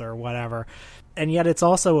shops or whatever. And yet it's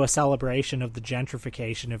also a celebration of the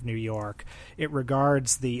gentrification of New York. It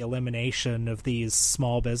regards the elimination of these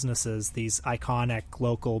small businesses, these iconic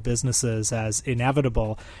local businesses, as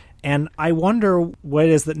inevitable. And I wonder what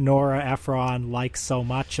it is that Nora Ephron likes so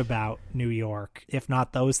much about New York, if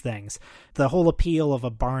not those things. The whole appeal of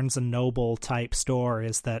a Barnes & Noble type store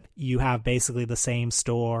is that you have basically the same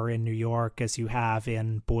store in New York as you have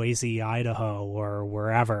in Boise, Idaho, or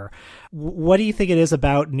wherever. What do you think it is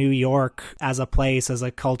about New York as a place, as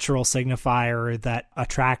a cultural signifier, that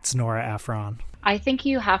attracts Nora Ephron? I think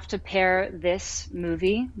you have to pair this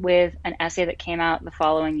movie with an essay that came out the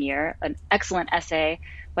following year, an excellent essay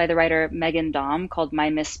by the writer Megan Daum called My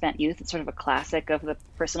Misspent Youth. It's sort of a classic of the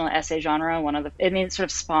personal essay genre. It sort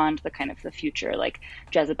of spawned the kind of the future, like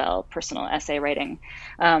Jezebel personal essay writing,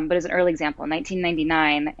 but as an early example in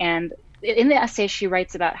 1999. And in the essay, she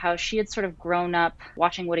writes about how she had sort of grown up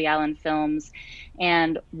watching Woody Allen films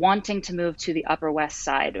and wanting to move to the Upper West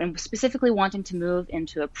Side, and specifically wanting to move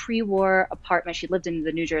into a pre-war apartment. She lived in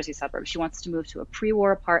the New Jersey suburbs. She wants to move to a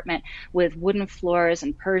pre-war apartment with wooden floors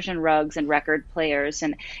and Persian rugs and record players,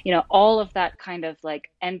 and, you know, all of that kind of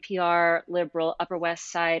like NPR liberal Upper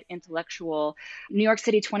West Side intellectual New York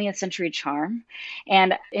City 20th century charm.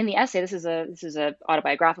 And in the essay, this is a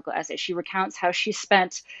autobiographical essay. She recounts how she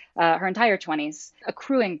spent her entire 20s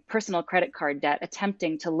accruing personal credit card debt,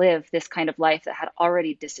 attempting to live this kind of life that had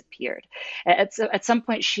already disappeared. At some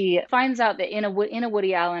point, she finds out that in a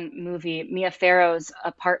Woody Allen movie, Mia Farrow's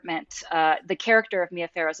apartment, the character of Mia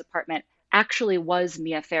Farrow's apartment actually was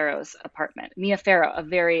Mia Farrow's apartment. Mia Farrow, a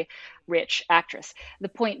very rich actress. The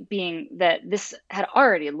point being that this had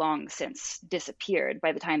already long since disappeared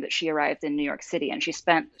by the time that she arrived in New York City, and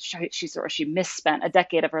she misspent a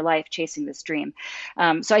decade of her life chasing this dream.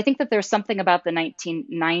 So I think that there's something about the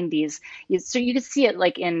 1990s. So you could see it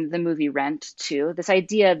like in the movie Rent too. This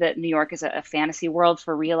idea that New York is a fantasy world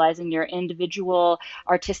for realizing your individual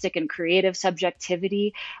artistic and creative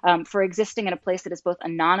subjectivity, for existing in a place that is both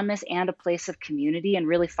anonymous and a place of community, and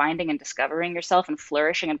really finding and discovering yourself and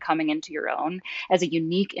flourishing and coming into your own as a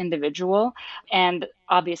unique individual. And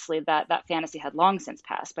obviously that fantasy had long since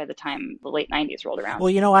passed by the time the late 90s rolled around. Well,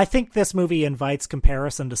 you know, I think this movie invites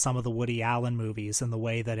comparison to some of the Woody Allen movies in the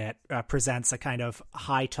way that it presents a kind of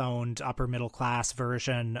high-toned, upper-middle-class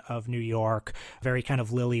version of New York, very kind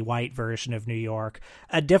of lily white version of New York.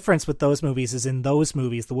 A difference with those movies is in those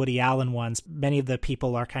movies, the Woody Allen ones, many of the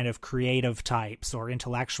people are kind of creative types or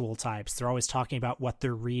intellectual types. They're always talking about what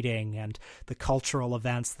they're reading and the cultural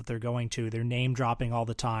events that they're going to. They're name-dropping all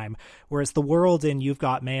the time. Whereas the world in You've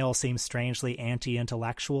Got Mail seems strangely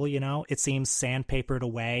anti-intellectual, you know? It seems sandpapered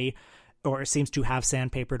away, or it seems to have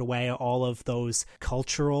sandpapered away all of those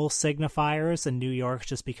cultural signifiers, and New York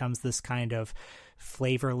just becomes this kind of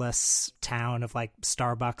flavorless town of like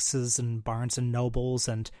Starbuckses and Barnes and Nobles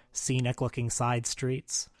and scenic looking side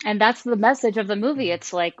streets. And that's the message of the movie.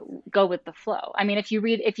 It's like, go with the flow. I mean, if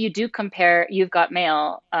you do compare You've Got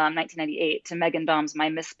Mail, 1998, to Megan Dom's My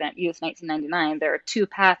Misspent Youth, 1999, there are two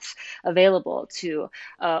paths available to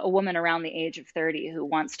a woman around the age of 30 who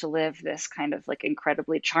wants to live this kind of like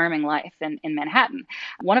incredibly charming life in Manhattan.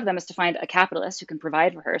 One of them is to find a capitalist who can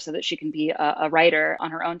provide for her so that she can be a writer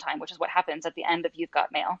on her own time, which is what happens at the end of You've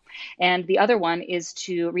Got Mail. And the other one is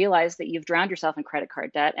to realize that you've drowned yourself in credit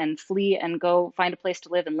card debt and flee and go find a place to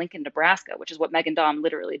live in Lincoln, Nebraska, which is what Megan Dom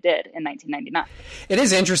literally did in 1999. It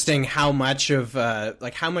is interesting how much of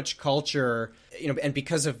how much culture, and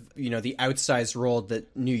because of, the outsized role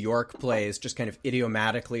that New York plays just kind of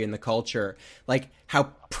idiomatically in the culture, like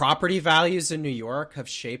how property values in New York have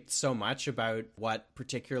shaped so much about what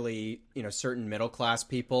particularly, certain middle class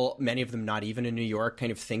people, many of them not even in New York,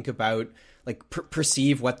 kind of think about, like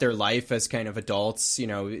perceive what their life as kind of adults,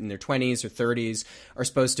 in their 20s or 30s are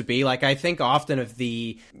supposed to be. Like, I think often of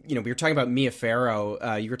the, we were talking about Mia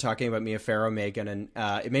Farrow, you were talking about Mia Farrow, Megan, and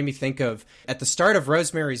it made me think of at the start of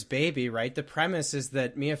Rosemary's Baby, right? The premise is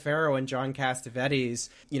that Mia Farrow and John Cassavetes,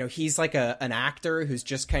 he's like an actor who's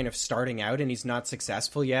just kind of starting out and he's not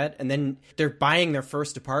successful yet. And then they're buying their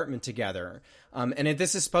first apartment together. And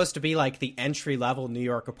this is supposed to be like the entry-level New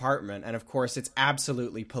York apartment. And of course, it's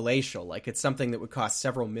absolutely palatial. Like, it's something that would cost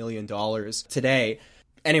several $1 million today.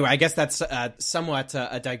 Anyway, I guess that's somewhat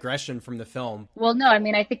a digression from the film. Well, no, I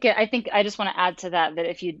mean, I think I just want to add to that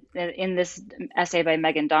if you, in this essay by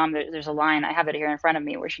Megan Dom, there's a line, I have it here in front of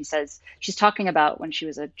me, where she says, she's talking about when she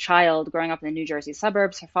was a child growing up in the New Jersey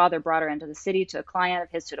suburbs, her father brought her into the city to a client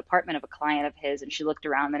of his, to an apartment of a client of his, and she looked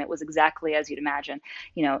around and it was exactly as you'd imagine,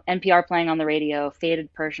 NPR playing on the radio,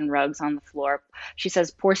 faded Persian rugs on the floor. She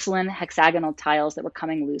says porcelain hexagonal tiles that were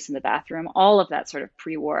coming loose in the bathroom, all of that sort of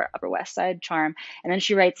pre-war Upper West Side charm. And then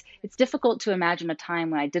she writes, it's difficult to imagine a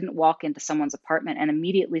time when I didn't walk into someone's apartment and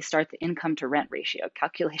immediately start the income to rent ratio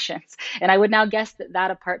calculations. And I would now guess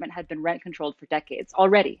that apartment had been rent controlled for decades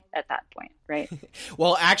already at that point, right?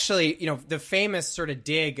 Well, actually, the famous sort of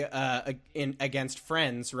dig against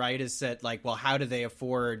Friends, right, is that like, well, how do they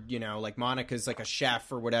afford, like Monica's like a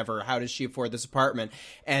chef or whatever. How does she afford this apartment?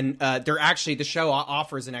 And the show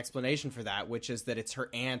offers an explanation for that, which is that it's her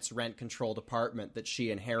aunt's rent controlled apartment that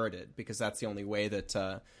she inherited because that's the only way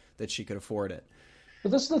that she could afford it.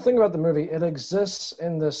 But this is the thing about the movie. It exists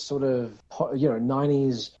in this sort of,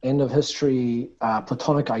 90s end of history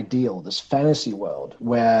Platonic ideal, this fantasy world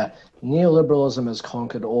where neoliberalism has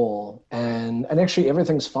conquered all and actually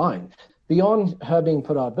everything's fine. Beyond her being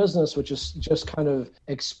put out of business, which is just kind of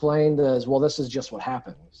explained as, well, this is just what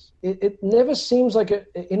happens. It never seems like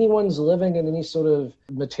anyone's living in any sort of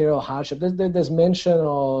material hardship. There's mention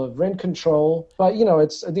of rent control, but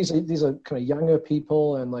it's these are kind of younger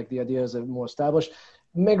people, and like the ideas are more established.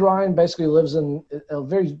 Meg Ryan basically lives in a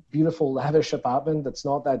very beautiful, lavish apartment that's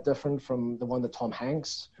not that different from the one that Tom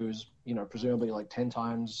Hanks, who's presumably like 10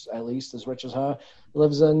 times at least as rich as her,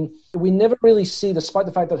 lives in. We never really see, despite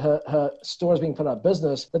the fact that her store is being put out of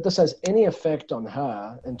business, that this has any effect on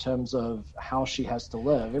her in terms of how she has to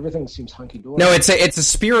live. Everything seems hunky-dory. No, it's a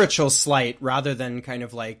spiritual slight rather than kind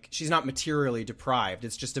of like, she's not materially deprived.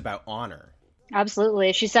 It's just about honor.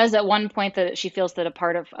 Absolutely. She says at one point that she feels that a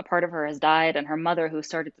part of her has died, and her mother, who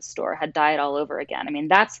started the store, had died all over again. I mean,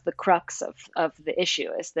 that's the crux of the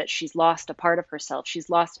issue, is that she's lost a part of herself. She's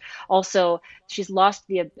lost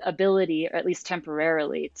the ability, or at least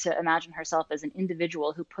temporarily, to imagine herself as an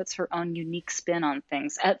individual who puts her own unique spin on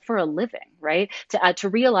things for a living, right? To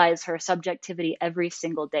realize her subjectivity every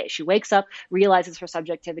single day. She wakes up, realizes her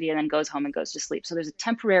subjectivity, and then goes home and goes to sleep. So there's a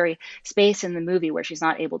temporary space in the movie where she's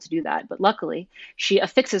not able to do that. But luckily, she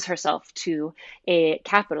affixes herself to a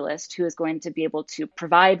capitalist who is going to be able to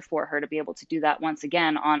provide for her to be able to do that once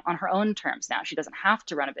again on her own terms now. She doesn't have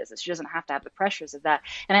to run a business. She doesn't have to have the pressures of that.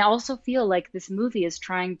 And I also feel like this movie is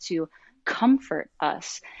trying to comfort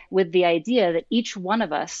us with the idea that each one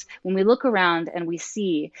of us, when we look around and we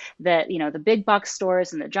see that, the big box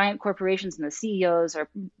stores and the giant corporations and the CEOs are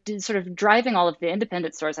sort of driving all of the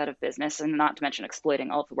independent stores out of business, and not to mention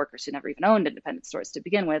exploiting all of the workers who never even owned independent stores to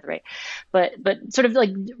begin with, right? But sort of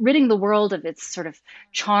like ridding the world of its sort of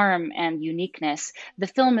charm and uniqueness, the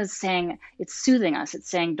film is saying, it's soothing us. It's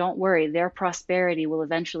saying, don't worry, their prosperity will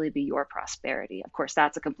eventually be your prosperity. Of course,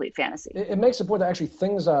 that's a complete fantasy. It makes the point that actually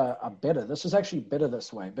things are better. This is actually better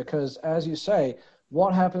this way because, as you say,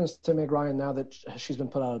 what happens to Meg Ryan now that she's been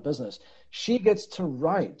put out of business? She gets to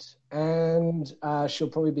write, and she'll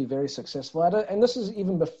probably be very successful at it. And this is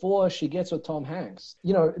even before she gets with Tom Hanks.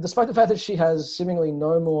 You know, despite the fact that she has seemingly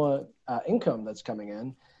no more income that's coming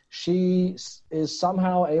in, she is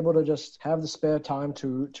somehow able to just have the spare time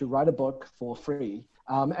to write a book for free.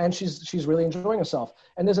 And she's really enjoying herself.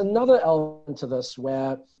 And there's another element to this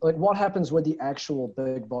where, like, what happens with the actual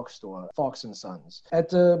big box store, Fox and Sons? At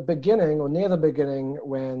the beginning, or near the beginning,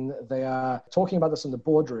 when they are talking about this in the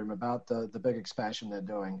boardroom, about the big expansion they're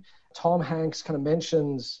doing, Tom Hanks kind of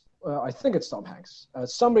mentions, I think it's Tom Hanks,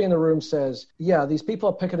 somebody in the room says, yeah, these people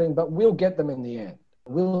are picketing, but we'll get them in the end.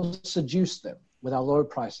 We'll seduce them with our low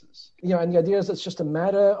prices. You know, and the idea is it's just a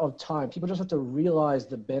matter of time. People just have to realize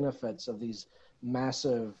the benefits of these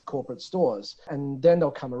massive corporate stores, and then they'll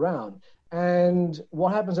come around. And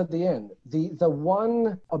what happens at the end? The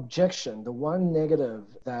one objection, the one negative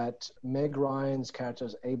that Meg Ryan's character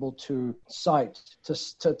is able to cite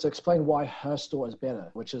to explain why her store is better,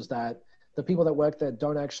 which is that the people that work there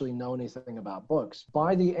don't actually know anything about books.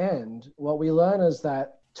 By the end, what we learn is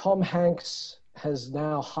that Tom Hanks has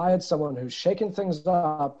now hired someone who's shaken things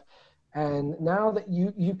up. And now that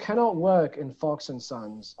you cannot work in Fox and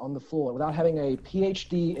Sons on the floor without having a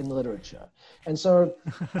PhD in literature. And so,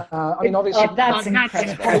 I mean, obviously, that's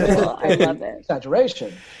incredible. I love it.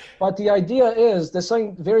 Exaggeration. But the idea is, there's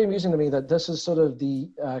something very amusing to me that this is sort of the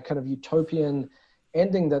kind of utopian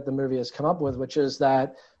ending that the movie has come up with, which is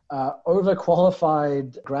that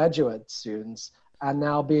overqualified graduate students are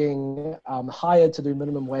now being hired to do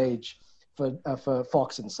minimum wage for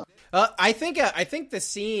Fox and Sons. I think the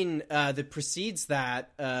scene that precedes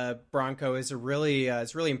that, Bronco, is a really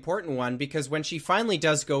important one, because when she finally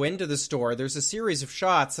does go into the store, there's a series of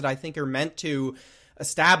shots that I think are meant to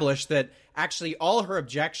establish that actually all her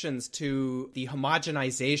objections to the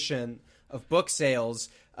homogenization of book sales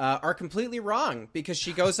are completely wrong, because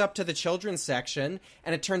she goes up to the children's section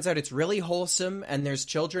and it turns out it's really wholesome, and there's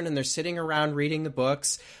children and they're sitting around reading the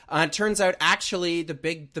books. It turns out actually the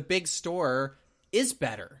big store is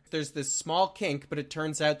better. There's this small kink, but it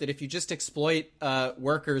turns out that if you just exploit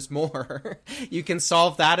workers more, you can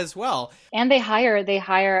solve that as well. And they hire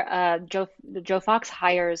Joe Fox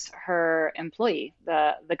hires her employee,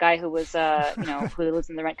 the guy who was who lives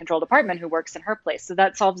in the rent controlled apartment, who works in her place. So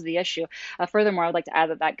that solves the issue. Furthermore, I would like to add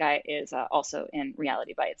that guy is also in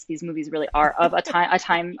Reality Bites. These movies really are of a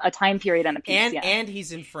time period and a piece. And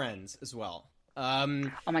he's in Friends as well. Oh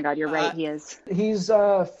my God, you're right. He is. He's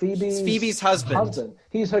Phoebe's husband.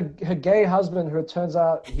 He's her gay husband, who it turns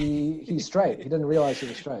out he's straight. He didn't realize he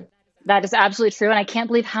was straight. That is absolutely true, and I can't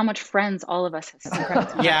believe how much Friends all of us have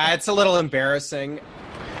seen. Yeah, it's a little embarrassing.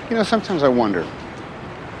 You know, sometimes I wonder.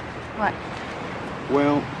 What?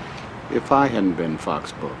 Well, if I hadn't been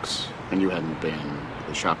Fox Books, and you hadn't been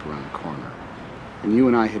the shop around the corner, and you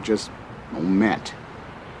and I had just met.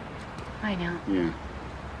 I know. Yeah.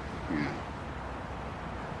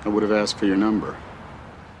 I would have asked for your number.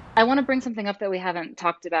 I want to bring something up that we haven't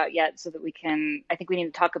talked about yet, so that I think we need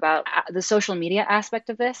to talk about the social media aspect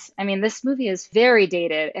of this. I mean, this movie is very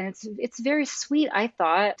dated, and it's very sweet, I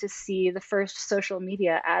thought, to see the first social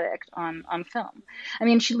media addict on film. I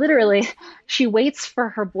mean, she waits for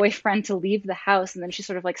her boyfriend to leave the house, and then she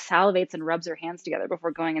sort of like salivates and rubs her hands together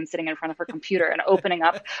before going and sitting in front of her computer and opening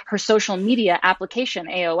up her social media application,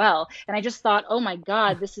 AOL. And I just thought, oh my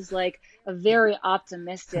God, this is like a very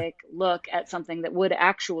optimistic look at something that would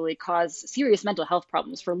actually cause serious mental health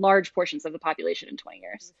problems for large portions of the population in 20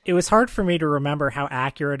 years. It was hard for me to remember how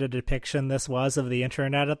accurate a depiction this was of the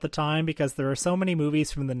internet at the time, because there are so many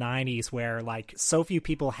movies from the 90s where, like, so few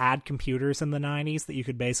people had computers in the 90s that you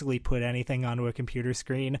could basically put anything onto a computer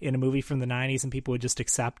screen in a movie from the 90s and people would just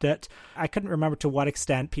accept it. I couldn't remember to what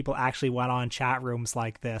extent people actually went on chat rooms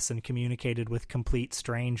like this and communicated with complete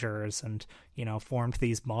strangers and, formed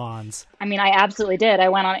these bonds. I mean, I absolutely did. I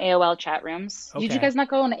went on AOL chat rooms. Okay. Did you guys not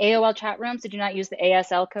go on AOL chat rooms? Did you not use the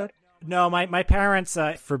ASL code? No, my parents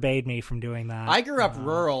forbade me from doing that. I grew up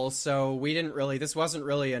rural, so this wasn't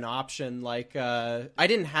really an option. Like, I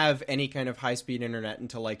didn't have any kind of high-speed internet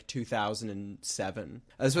until like 2007.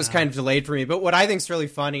 This was kind of delayed for me. But what I think is really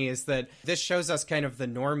funny is that this shows us kind of the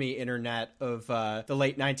normie internet of the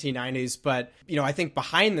late 1990s. But, I think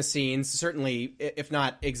behind the scenes, certainly, if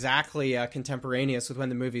not exactly contemporaneous with when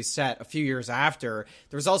the movie's set, a few years after,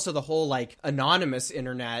 there was also the whole like anonymous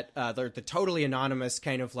internet, the totally anonymous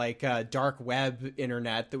kind of like dark web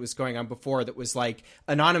internet that was going on before, that was like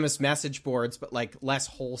anonymous message boards, but like less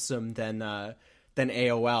wholesome than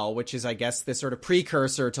AOL, which is, I guess, the sort of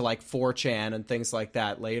precursor to like 4chan and things like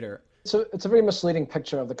that later. It's a very misleading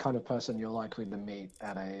picture of the kind of person you're likely to meet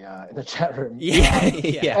at in a chat room.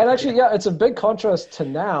 Yeah. And actually, it's a big contrast to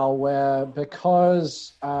now, where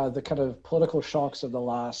because the kind of political shocks of the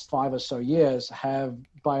last 5 or so years have,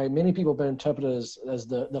 by many people, been interpreted as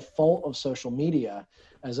the fault of social media,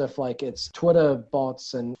 as if like it's Twitter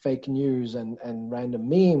bots and fake news and random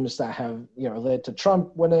memes that have led to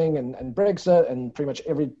Trump winning and Brexit and pretty much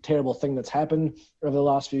every terrible thing that's happened over the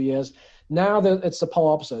last few years. Now it's the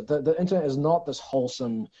polar opposite. The internet is not this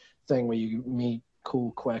wholesome thing where you meet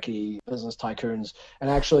cool, quirky business tycoons, and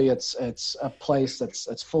actually it's a place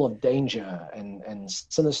that's full of danger and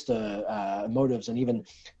sinister motives and even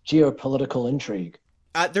geopolitical intrigue.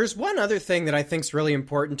 There's one other thing that I think is really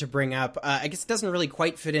important to bring up. I guess it doesn't really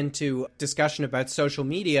quite fit into discussion about social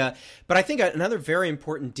media, but I think another very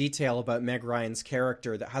important detail about Meg Ryan's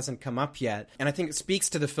character that hasn't come up yet, and I think it speaks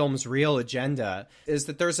to the film's real agenda, is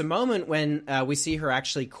that there's a moment when we see her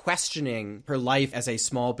actually questioning her life as a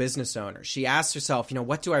small business owner. She asks herself,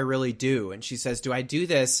 what do I really do? And she says, do I do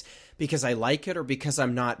this because I like it or because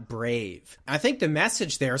I'm not brave? I think the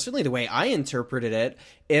message there, certainly the way I interpreted it,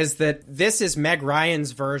 is that this is Meg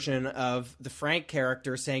Ryan's version of the Frank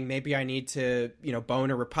character saying, maybe I need to, bone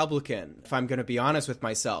a Republican if I'm going to be honest with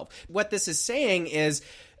myself. What this is saying is,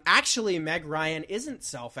 actually, Meg Ryan isn't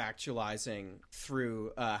self-actualizing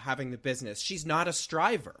through having the business. She's not a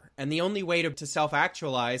striver. And the only way to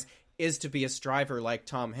self-actualize is to be a striver like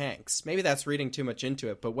Tom Hanks. Maybe that's reading too much into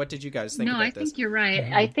it, but what did you guys think about this? No, I think you're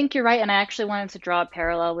right. I think you're right, and I actually wanted to draw a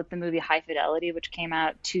parallel with the movie High Fidelity, which came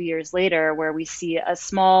out 2 years later, where we see a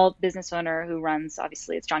small business owner who runs,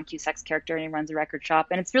 obviously it's John Cusack's character, and he runs a record shop,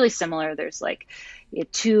 and it's really similar. There's like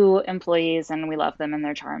 2 employees, and we love them, and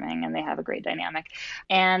they're charming, and they have a great dynamic.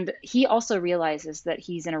 And he also realizes that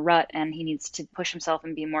he's in a rut, and he needs to push himself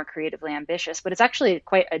and be more creatively ambitious, but it's actually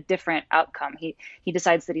quite a different outcome. He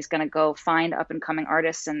decides that he's going to go find up and coming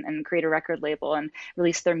artists and create a record label and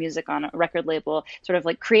release their music on a record label, sort of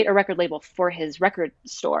like create a record label for his record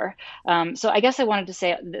store. So I guess I wanted to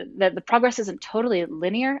say that the progress isn't totally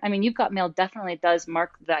linear. I mean, You've Got Mail definitely does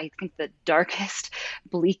mark I think the darkest,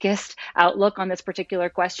 bleakest outlook on this particular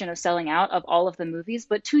question of selling out of all of the movies.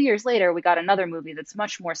 But 2 years later, we got another movie that's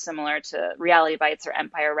much more similar to Reality Bites or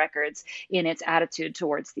Empire Records in its attitude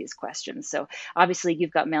towards these questions. So obviously,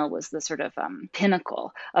 You've Got Mail was the sort of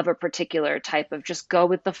pinnacle of a particular type of just go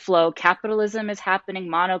with the flow. Capitalism is happening.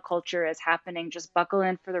 Monoculture is happening. Just buckle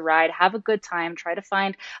in for the ride. Have a good time. Try to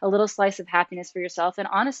find a little slice of happiness for yourself. And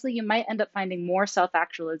honestly, you might end up finding more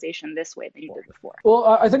self-actualization this way than you did before. Well,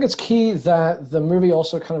 I think it's key that the movie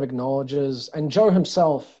also kind of acknowledges, and Joe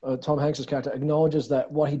himself, Tom Hanks' character, acknowledges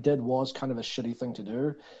that what he did was kind of a shitty thing to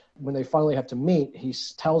do. When they finally have to meet, he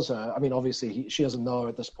tells her, I mean, obviously she doesn't know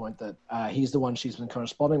at this point that he's the one she's been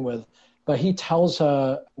corresponding with, but he tells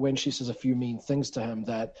her when she says a few mean things to him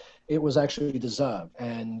that it was actually deserved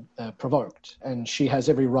and provoked, and she has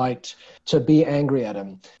every right to be angry at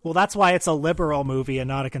him. Well, that's why it's a liberal movie and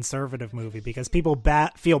not a conservative movie, because people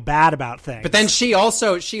feel bad about things. But then she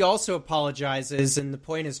also apologizes, and the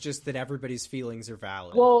point is just that everybody's feelings are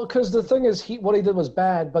valid. Well, because the thing is, what he did was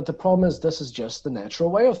bad, but the problem is this is just the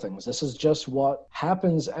natural way of things. This is just what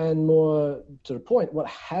happens, and more to the point, what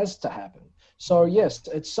has to happen. So yes,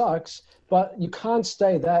 it sucks, but you can't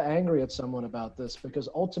stay that angry at someone about this, because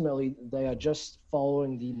ultimately they are just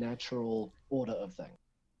following the natural order of things.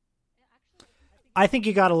 I think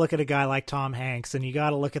you got to look at a guy like Tom Hanks, and you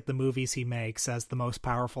got to look at the movies he makes as the most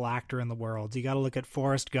powerful actor in the world. You got to look at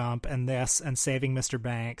Forrest Gump and this and Saving Mr.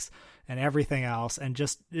 Banks and everything else, and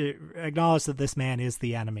just acknowledge that this man is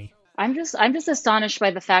the enemy. I'm just astonished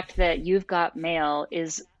by the fact that You've Got Mail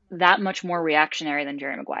is that much more reactionary than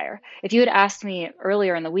Jerry Maguire. If you had asked me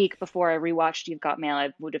earlier in the week before I rewatched You've Got Mail, I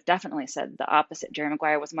would have definitely said the opposite. Jerry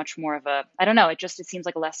Maguire was much more of a, I don't know, it seems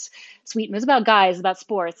like a less sweet movie. It's about guys, about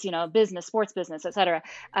sports, business, sports business, etc.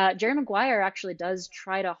 Jerry Maguire actually does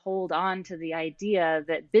try to hold on to the idea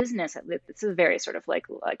that business, this is a very sort of like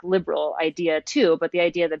liberal idea too, but the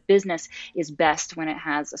idea that business is best when it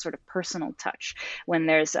has a sort of personal touch, when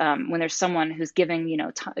there's someone who's giving,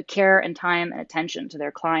 care and time and attention to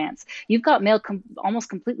their clients. You've Got Mail almost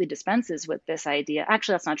completely dispenses with this idea.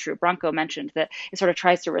 Actually, that's not true. Bronco mentioned that it sort of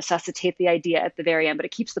tries to resuscitate the idea at the very end, but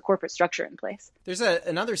it keeps the corporate structure in place. There's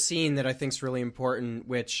another scene that I think is really important,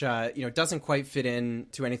 which doesn't quite fit in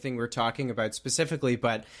to anything we're talking about specifically,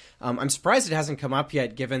 but I'm surprised it hasn't come up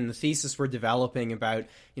yet, given the thesis we're developing about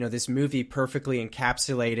this movie perfectly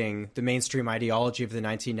encapsulating the mainstream ideology of the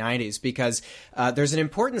 1990s, because there's an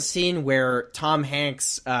important scene where Tom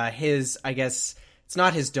Hanks, it's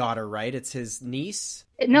not his daughter, right? It's his niece.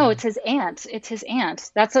 No, it's his aunt. It's his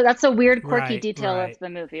aunt. That's a weird, quirky Right, detail right. of the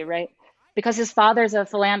movie, right? Because his father's a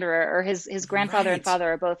philanderer, or his grandfather and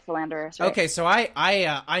father are both philanderers, right? Okay, so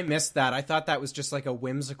I missed that. I thought that was just like a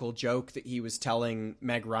whimsical joke that he was telling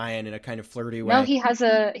Meg Ryan in a kind of flirty way. No, he has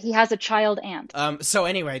a child aunt. So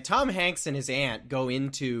anyway, Tom Hanks and his aunt go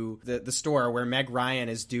into the store where Meg Ryan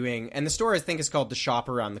is doing, and the store I think is called The Shop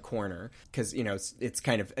Around the Corner, because it's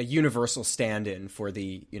kind of a universal stand-in for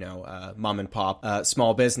the mom and pop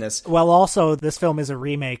small business. Well, also this film is a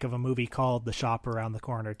remake of a movie called The Shop Around the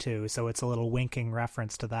Corner too, so it's a little winking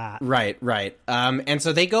reference to that. Right. And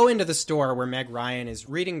so they go into the store where Meg Ryan is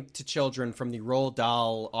reading to children from the Roald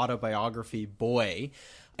Dahl autobiography Boy.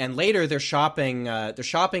 And later they're shopping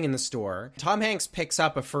in the store. Tom Hanks picks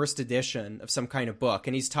up a first edition of some kind of book,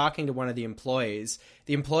 and he's talking to one of the employees.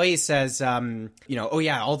 The employee says, oh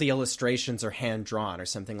yeah, all the illustrations are hand-drawn or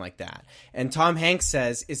something like that. And Tom Hanks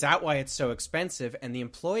says, is that why it's so expensive? And the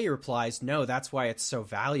employee replies, no, that's why it's so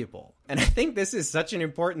valuable. And I think this is such an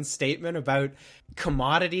important statement about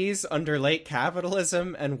commodities under late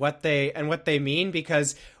capitalism and what they mean,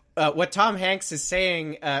 because what Tom Hanks is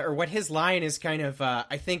saying, or what his line is kind of,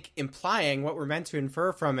 I think, implying, what we're meant to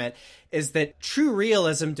infer from it, is that true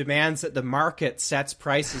realism demands that the market sets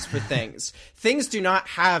prices for things. Things do not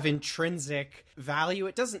have intrinsic value.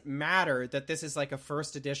 It doesn't matter that this is like a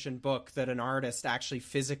first edition book that an artist actually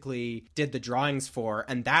physically did the drawings for,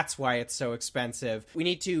 and that's why it's so expensive. We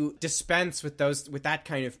need to dispense with that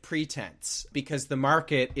kind of pretense, because the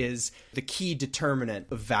market is the key determinant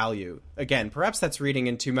of value. Again, perhaps that's reading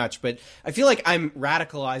in too much, but I feel like I'm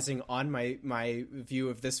radicalizing on my view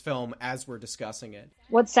of this film as we're discussing it.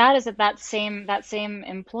 What's sad is that same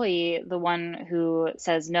employee, the one who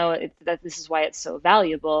says no, that this is why it's so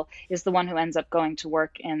valuable, is the one who ends up going to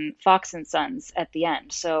work in Fox and Sons at the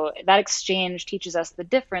end. So that exchange teaches us the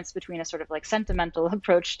difference between a sort of like sentimental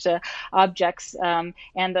approach to objects and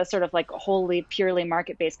a sort of like wholly purely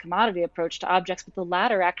market-based commodity approach to objects, but the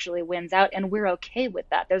latter actually wins out, and we're okay with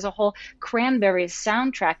that. There's a whole Cranberries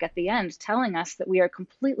soundtrack at the end telling us that we are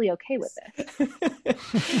completely okay with it.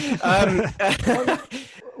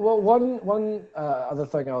 Well, one other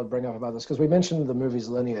thing I would bring up about this, because we mentioned the movie's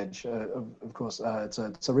lineage, of course, it's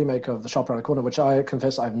a remake of The Shop Around the Corner, which I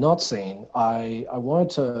confess I've not seen. I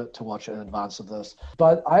wanted to watch it in advance of this,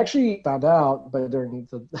 but I actually found out, but during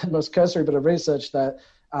the most cursory bit of research, that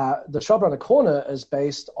The Shop Around the Corner is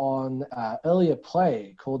based on an earlier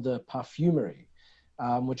play called The Parfumery,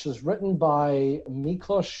 which was written by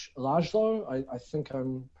Miklos László. I think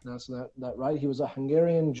I'm pronouncing that right. He was a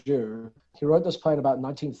Hungarian Jew. He wrote this play in about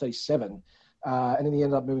 1937, and then he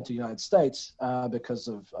ended up moving to the United States because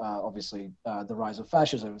of, obviously, the rise of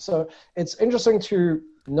fascism. So it's interesting to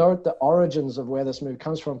note the origins of where this movie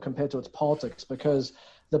comes from compared to its politics, because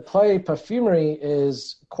the play Perfumery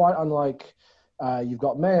is quite unlike You've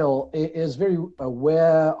Got Mail. It is very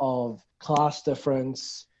aware of class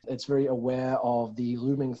difference. It's very aware of the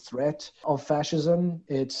looming threat of fascism.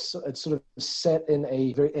 It's sort of set in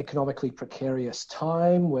a very economically precarious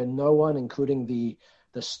time where no one, including the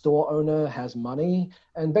store owner, has money.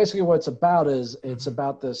 And basically what it's about is it's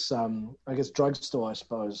about this, I guess, drugstore, I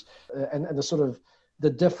suppose, and the sort of the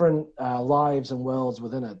different lives and worlds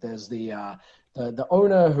within it. There's the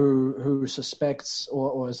owner who suspects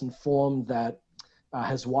or is informed that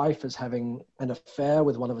his wife is having an affair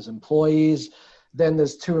with one of his employees. Then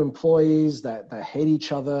there's two employees that hate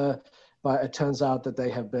each other, but it turns out that they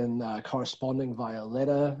have been corresponding via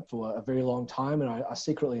letter for a very long time and are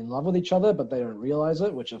secretly in love with each other, but they don't realize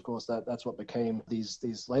it, which of course that's what became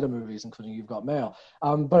these later movies, including You've Got Mail.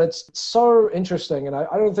 But it's so interesting, and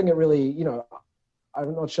I don't think it really,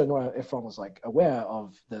 I'm not sure Nora Ephron was like aware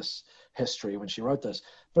of this history when she wrote this,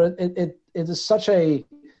 but it is such a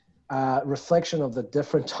reflection of the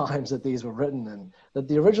different times that these were written in. That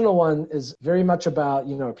the original one is very much about,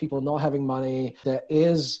 people not having money. There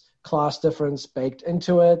is class difference baked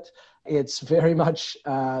into it. It's very much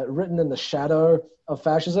written in the shadow of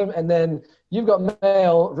fascism. And then You've Got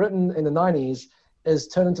Mail, written in the 90s, is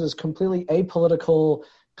turned into this completely apolitical,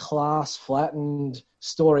 class-flattened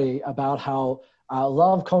story about how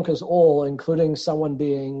love conquers all, including someone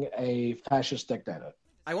being a fascist dictator.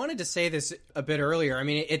 I wanted to say this a bit earlier. I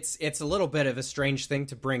mean, it's a little bit of a strange thing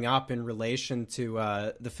to bring up in relation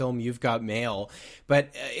to the film You've Got Mail, but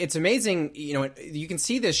it's amazing. You can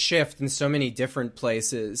see this shift in so many different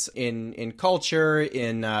places in culture,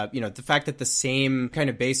 in the fact that the same kind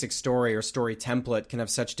of basic story or story template can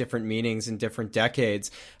have such different meanings in different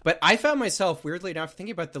decades. But I found myself, weirdly enough,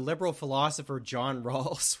 thinking about the liberal philosopher John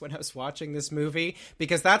Rawls when I was watching this movie,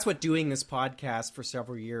 because that's what doing this podcast for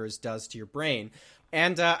several years does to your brain.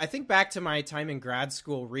 And I think back to my time in grad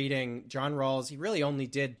school reading John Rawls. He really only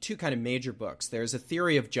did two kind of major books. There's A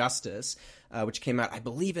Theory of Justice, which came out, I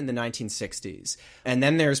believe, in the 1960s. And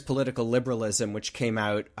then there's Political Liberalism, which came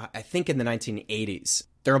out, I think, in the 1980s.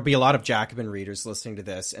 There will be a lot of Jacobin readers listening to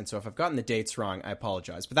this, and so if I've gotten the dates wrong, I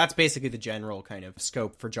apologize. But that's basically the general kind of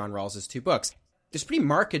scope for John Rawls' two books. There's a pretty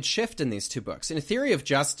marked shift in these two books. In A Theory of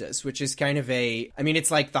Justice, which is kind of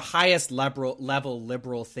it's like the highest level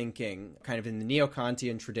liberal thinking, kind of in the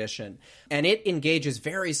neo-Kantian tradition. And it engages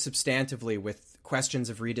very substantively with questions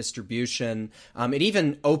of redistribution. It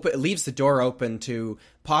even leaves the door open to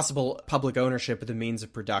possible public ownership of the means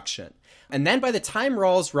of production. And then by the time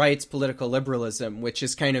Rawls writes Political Liberalism, which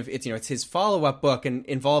is kind of, it's his follow-up book and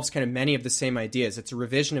involves kind of many of the same ideas. It's a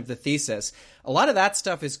revision of the thesis. A lot of that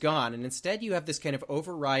stuff is gone. And instead you have this kind of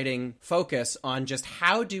overriding focus on just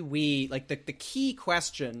how do we, like the key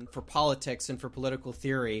question for politics and for political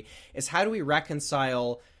theory is how do we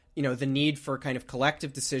reconcile the need for kind of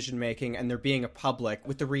collective decision-making and there being a public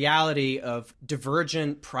with the reality of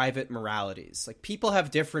divergent private moralities. Like people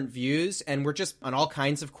have different views and we're just on all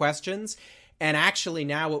kinds of questions. And actually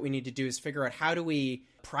now what we need to do is figure out how do we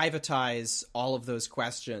privatize all of those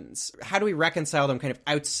questions? How do we reconcile them kind of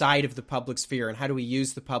outside of the public sphere? And how do we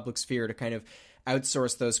use the public sphere to kind of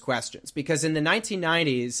outsource those questions? Because in the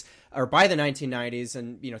 1990s, or by the 1990s,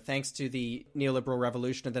 and thanks to the neoliberal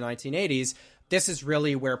revolution of the 1980s, this is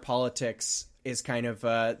really where politics is kind of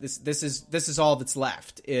this is all that's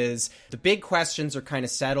left. Is the big questions are kind of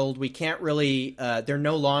settled. We can't really they're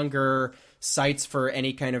no longer sites for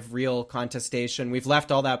any kind of real contestation. We've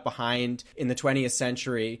left all that behind in the 20th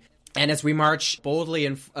century. And as we march boldly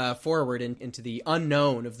and forward into the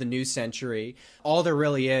unknown of the new century, all there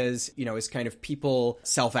really is kind of people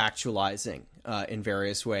self-actualizing in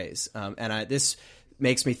various ways. This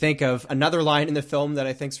makes me think of another line in the film that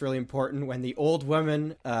I think is really important when the old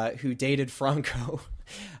woman who dated Franco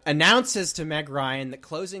announces to Meg Ryan that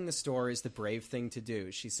closing the store is the brave thing to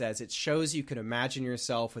do. She says, it shows you can imagine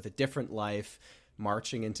yourself with a different life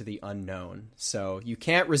marching into the unknown. So you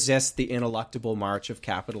can't resist the ineluctable march of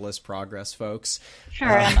capitalist progress, folks. Sure,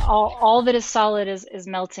 and all that is solid is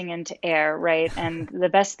melting into air, right? And the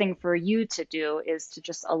best thing for you to do is to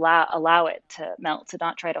just allow it to melt, to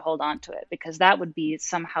not try to hold on to it, because that would be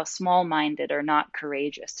somehow small-minded or not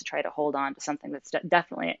courageous to try to hold on to something that's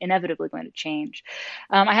definitely, inevitably going to change.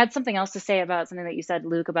 I had something else to say about something that you said,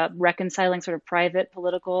 Luke, about reconciling sort of private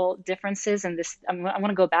political differences. And this, I want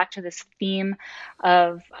to go back to this theme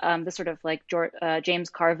of the sort of like James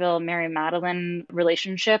Carville, Mary Madeline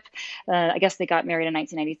relationship. I guess they got married in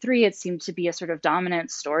 1993. It seemed to be a sort of dominant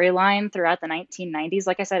storyline throughout the 1990s.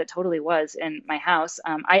 Like I said, it totally was in my house.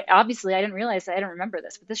 I didn't realize, I didn't remember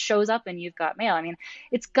this, but this shows up in You've Got Mail. I mean,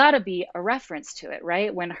 it's got to be a reference to it,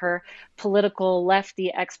 right? When her political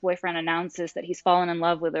lefty ex-boyfriend announces that he's fallen in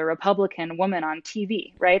love with a Republican woman on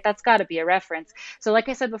TV, right? That's got to be a reference. So like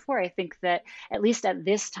I said before, I think that at least at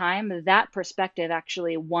this time, that perspective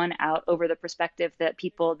actually won out over the perspective that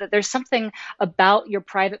there's something about your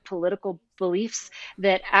private political beliefs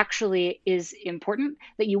that actually is important,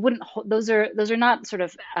 that you wouldn't those are not sort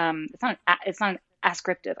of it's not an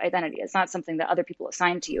ascriptive identity. It's not something that other people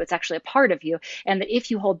assign to you. It's actually a part of you. And that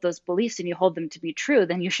if you hold those beliefs and you hold them to be true,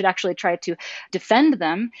 then you should actually try to defend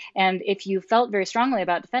them. And if you felt very strongly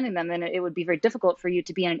about defending them, then it would be very difficult for you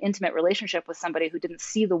to be in an intimate relationship with somebody who didn't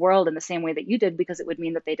see the world in the same way that you did, because it would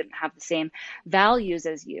mean that they didn't have the same values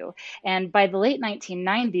as you. And by the late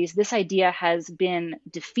 1990s, this idea has been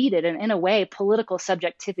defeated. And in a way, political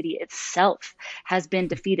subjectivity itself has been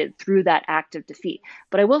defeated through that act of defeat.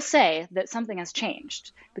 But I will say that something has changed,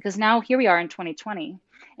 because now here we are in 2020.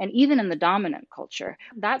 And even in the dominant culture,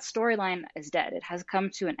 that storyline is dead. It has come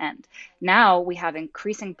to an end. Now we have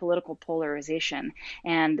increasing political polarization.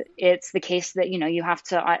 And it's the case that, you have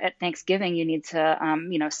to, at Thanksgiving, you need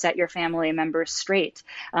to, set your family members straight.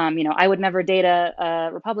 I would never date a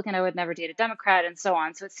Republican. I would never date a Democrat, and so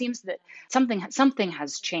on. So it seems that something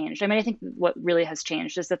has changed. I mean, I think what really has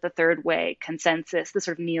changed is that the third way consensus, the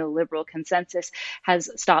sort of neoliberal consensus, has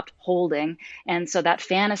stopped holding. And so that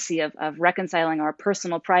fantasy of reconciling our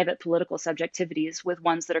personal private political subjectivities with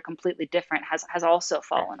ones that are completely different has also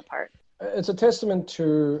fallen apart. It's a testament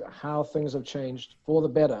to how things have changed for the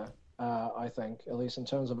better, I think, at least in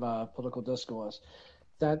terms of political discourse,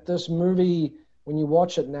 that this movie, when you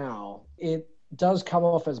watch it now, it does come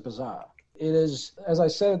off as bizarre. It is, as I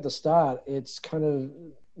said at the start, it's kind of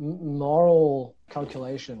moral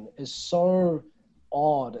calculation is so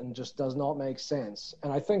odd and just does not make sense.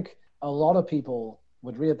 And I think a lot of people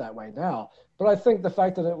would read it that way now. But I think the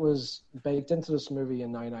fact that it was baked into this movie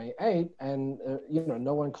in 1998 and,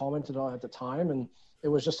 no one commented on it at the time, and it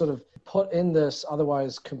was just sort of put in this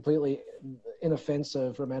otherwise completely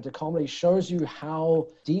inoffensive romantic comedy, shows you how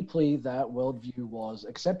deeply that worldview was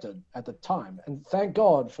accepted at the time. And thank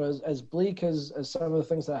God, for as bleak as some of the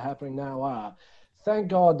things that are happening now are, thank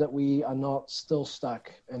God that we are not still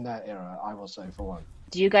stuck in that era, I will say, for one.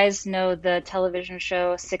 Do you guys know the television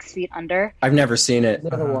show 6 Feet Under? I've never seen it.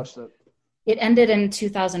 Never watched it. It ended in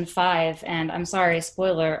 2005, and I'm sorry,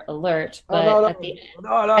 spoiler alert, but no. at the No.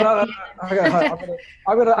 I'm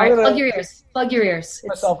gonna plug your ears. Plug your ears. Get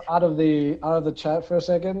myself out of the chat for a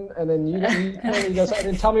second, and then you guys, and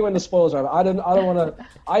then tell me when the spoilers are. I don't want to.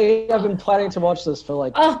 I have been planning to watch this for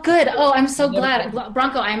like. Oh, good. Oh, I'm so glad,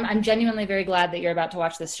 Bronco. I'm genuinely very glad that you're about to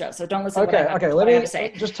watch this show. So don't listen. Okay. To Let me me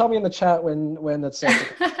say. Just tell me in the chat when it's.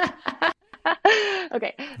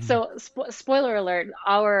 Okay, so spoiler alert,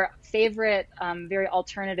 our favorite, very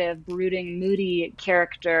alternative, brooding, moody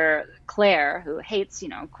character, Claire, who hates,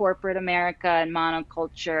 corporate America and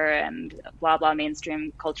monoculture and blah, blah,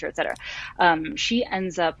 mainstream culture, etc. She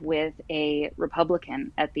ends up with a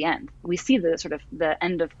Republican at the end. We see the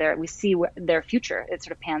end of their future. It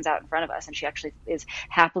sort of pans out in front of us. And she actually is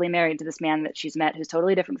happily married to this man that she's met who's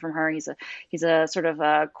totally different from her. He's a sort of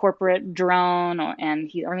a corporate drone,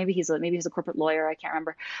 maybe he's a corporate lawyer. I can't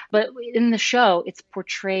remember. But in the show, it's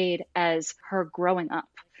portrayed as her growing up.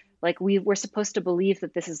 Like we're supposed to believe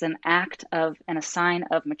that this is an act of and a sign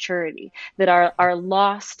of maturity, that our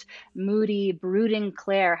lost, moody, brooding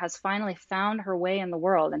Claire has finally found her way in the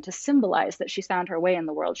world. And to symbolize that she's found her way in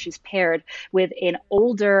the world, she's paired with an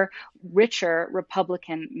older, richer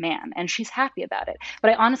Republican man. And she's happy about it.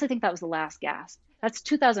 But I honestly think that was the last gasp. That's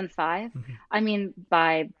 2005. Mm-hmm. I mean,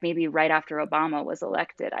 by maybe right after Obama was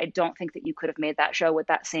elected, I don't think that you could have made that show with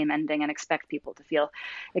that same ending and expect people to feel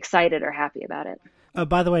excited or happy about it.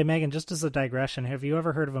 By the way, Megan, just as a digression, have you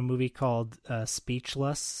ever heard of a movie called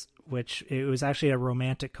Speechless? Which it was actually a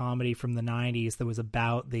romantic comedy from the 90s that was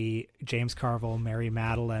about the James Carville, Mary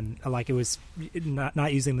Madeline. Like, it was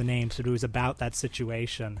not using the names, but it was about that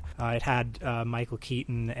situation. It had Michael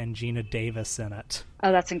Keaton and Gina Davis in it.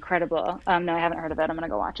 Oh, that's incredible. No, I haven't heard of it. I'm going to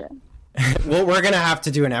go watch it. Well, we're going to have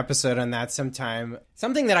to do an episode on that sometime.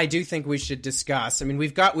 Something that I do think we should discuss. I mean,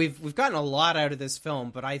 we've gotten a lot out of this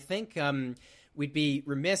film, but I think we'd be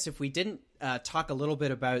remiss if we didn't talk a little bit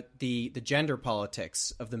about the gender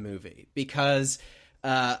politics of the movie, because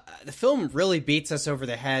the film really beats us over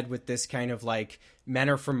the head with this kind of like men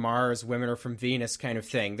are from Mars, women are from Venus kind of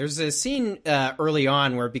thing. There's a scene early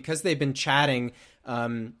on where, because they've been chatting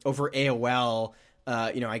over AOL,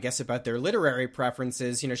 I guess about their literary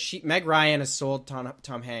preferences, Meg Ryan has sold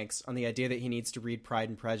Tom Hanks on the idea that he needs to read Pride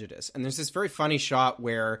and Prejudice. And there's this very funny shot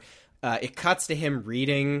where it cuts to him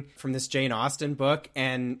reading from this Jane Austen book,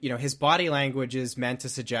 and, his body language is meant to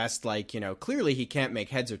suggest, like, clearly he can't make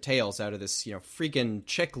heads or tails out of this, freaking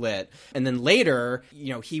chick lit. And then later,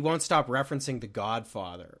 he won't stop referencing The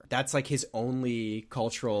Godfather. That's like his only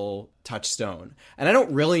cultural touchstone. And I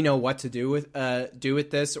don't really know what to do with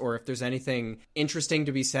this, or if there's anything interesting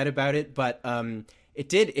to be said about it, but it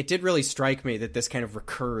did really strike me that this kind of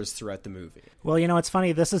recurs throughout the movie. Well, it's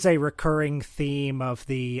funny. This is a recurring theme of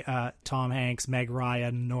the Tom Hanks, Meg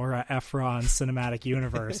Ryan, Nora Ephron cinematic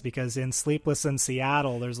universe, because in Sleepless in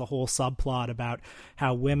Seattle, there's a whole subplot about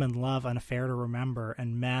how women love An Affair to Remember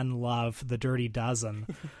and men love The Dirty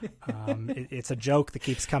Dozen. It's a joke that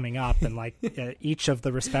keeps coming up, and each of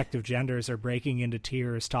the respective genders are breaking into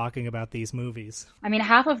tears talking about these movies. I mean,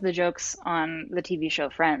 half of the jokes on the TV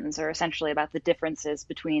show Friends are essentially about the differences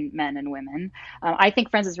between men and women. I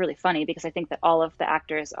think Friends is really funny because I think that all of the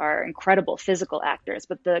actors are incredible physical actors,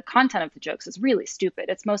 but the content of the jokes is really stupid.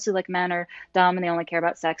 It's mostly like men are dumb and they only care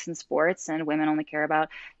about sex and sports, and women only care about,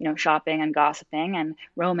 shopping and gossiping and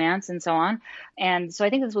romance and so on. And so I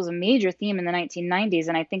think this was a major theme in the 1990s.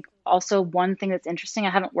 And I think also one thing that's interesting, I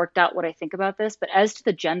haven't worked out what I think about this, but as to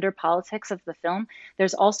the gender politics of the film,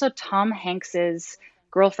 there's also Tom Hanks's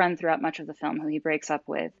girlfriend throughout much of the film, who he breaks up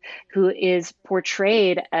with, who is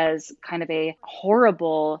portrayed as kind of a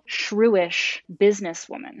horrible, shrewish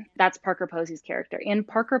businesswoman. That's Parker Posey's character. In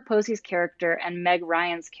Parker Posey's character and Meg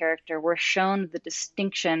Ryan's character, we're shown the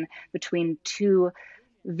distinction between two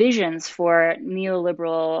visions for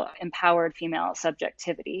neoliberal empowered female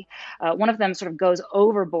subjectivity. One of them sort of goes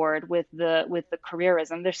overboard with the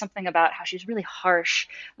careerism. There's something about how she's really harsh.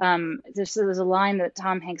 There's a line that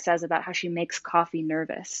Tom Hanks says about how she makes coffee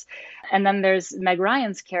nervous. And then there's Meg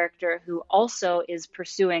Ryan's character, who also is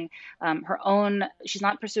pursuing her own. She's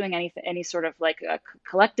not pursuing any sort of like a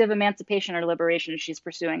collective emancipation or liberation. She's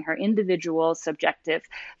pursuing her individual subjective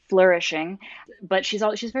flourishing. But she's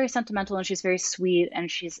very sentimental, and she's very sweet,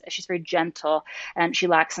 and she's very gentle, and she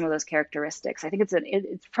lacks some of those characteristics. I think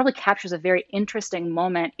it probably captures a very interesting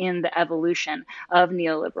moment in the evolution of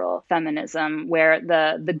neoliberal feminism, where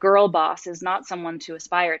the girl boss is not someone to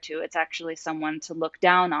aspire to; it's actually someone to look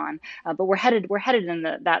down on. But we're headed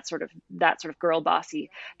in that sort of girl bossy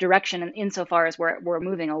direction, and insofar as we're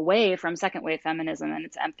moving away from second wave feminism and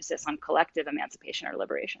its emphasis on collective emancipation or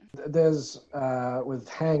liberation. There's with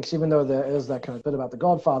Hanks, even though there is that kind of bit about The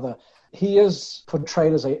Godfather, he is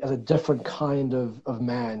portrayed as a different kind of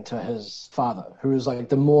man to his father, who is like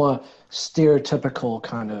the more stereotypical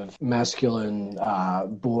kind of masculine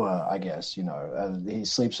boor, I guess. He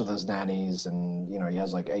sleeps with his nannies, and he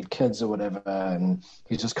has like 8 kids or whatever, and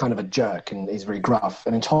he's just kind of a jerk, and he's very gruff.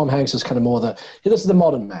 And then Tom Hanks is kind of more this is the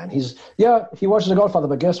modern man. He watches The Godfather,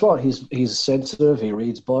 but guess what? He's sensitive. He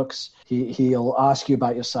reads books. He'll ask you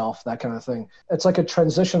about yourself, that kind of thing. It's like a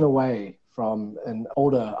transition away from an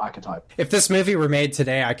older archetype. If this movie were made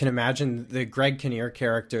today, I can imagine the Greg Kinnear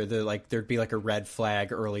character, there'd be like a red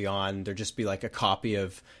flag early on. There'd just be like a copy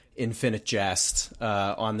of Infinite Jest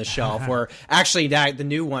on the shelf, or actually the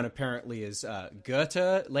new one apparently is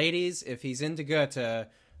Goethe. Ladies, if he's into Goethe,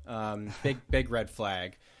 big red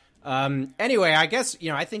flag. Anyway, I guess,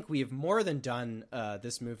 I think we have more than done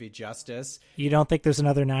this movie justice. You don't think there's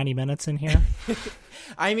another 90 minutes in here?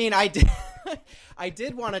 I mean, I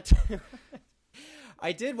did want to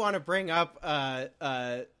bring up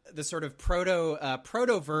the sort of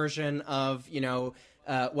proto version of,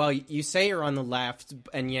 well, you say you're on the left,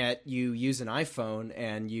 and yet you use an iPhone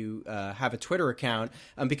and you have a Twitter account,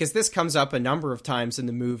 because this comes up a number of times in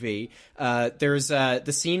the movie. There's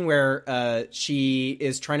the scene where she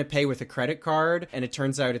is trying to pay with a credit card, and it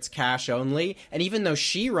turns out it's cash only. And even though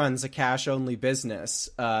she runs a cash only business,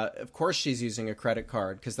 of course she's using a credit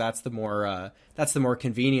card, because that's the more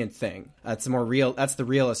convenient thing. That's the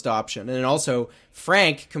realist option. And then also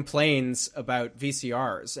Frank complains about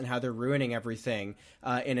VCRs and how they're ruining everything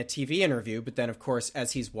in a TV interview. But then, of course,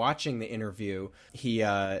 as he's watching the interview, he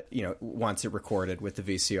wants it recorded with the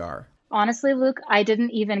VCR. Honestly, Luke, I didn't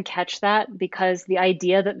even catch that, because the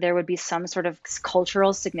idea that there would be some sort of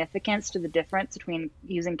cultural significance to the difference between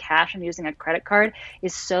using cash and using a credit card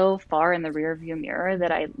is so far in the rearview mirror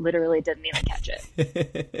that I literally didn't even catch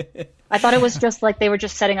it. I thought it was just like they were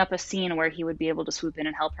just setting up a scene where he would be able to swoop in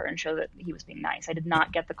and help her and show that he was being nice. I did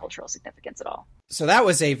not get the cultural significance at all. So that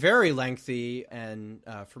was a very lengthy and,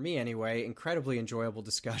 for me anyway, incredibly enjoyable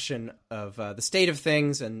discussion of the state of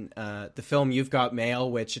things and the film You've Got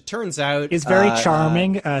Mail, which it turns out is very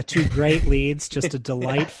charming. 2 great leads, just a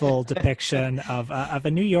delightful depiction of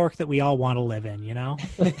a New York that we all want to live in.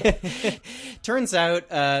 Turns out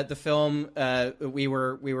the film we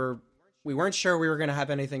weren't sure we were going to have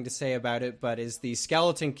anything to say about it, but is the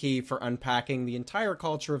skeleton key for unpacking the entire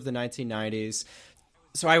culture of the 1990s.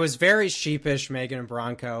 So I was very sheepish, Megan and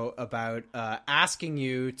Bronco, about asking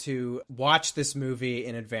you to watch this movie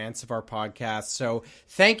in advance of our podcast. So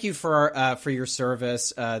thank you for your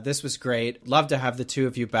service. This was great. Love to have the two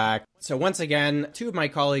of you back. So once again, 2 of my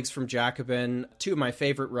colleagues from Jacobin, 2 of my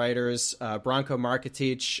favorite writers, Bronco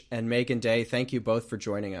Marketich and Megan Day, thank you both for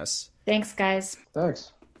joining us. Thanks, guys.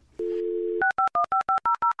 Thanks.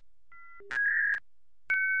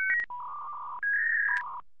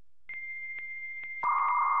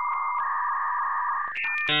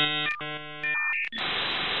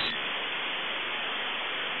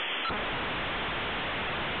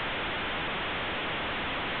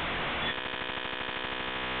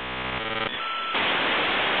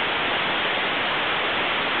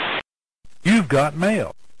 You've got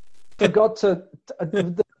mail. Forgot to. One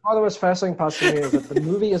of the most fascinating parts to me is that the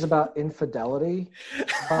movie is about infidelity.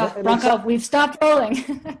 Bronco, we've stopped rolling.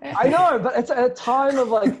 I know, but it's at a time of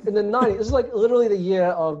like in the 90s. This is like literally the year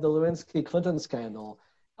of the Lewinsky-Clinton scandal.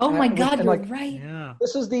 Oh my God, you're like, right. Yeah.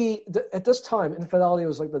 This is at this time, infidelity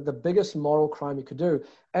was like the biggest moral crime you could do.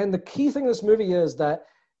 And the key thing in this movie is that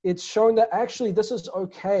it's showing that actually this is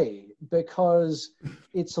okay, because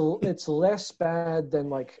it's less bad than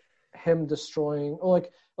like him destroying, or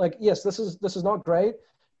like yes, this is not great,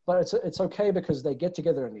 but it's okay because they get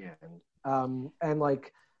together in the end. And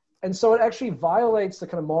like And so it actually violates the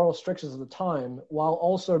kind of moral strictures of the time while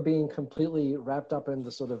also being completely wrapped up in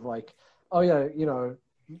the sort of like, oh yeah, you know,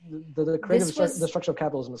 the creative the structure of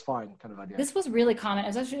capitalism is fine kind of idea. This was really common.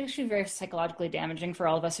 It was actually very psychologically damaging for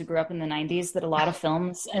all of us who grew up in the 90s, that a lot of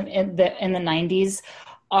films in the 90s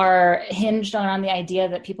are hinged on the idea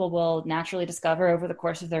that people will naturally discover over the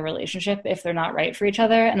course of their relationship if they're not right for each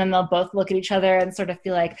other. And then they'll both look at each other and sort of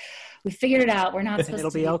feel like, we figured it out. We're not supposed It'll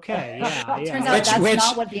to be okay. Yeah. Turns out that's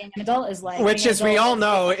not what being an adult is like. Which, as we all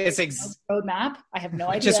know, is roadmap. I have no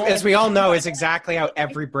idea. As we all know, is exactly how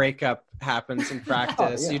every breakup happens in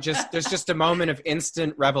practice. Oh, yeah. There's just a moment of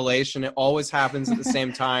instant revelation. It always happens at the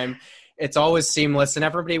same time. It's always seamless, and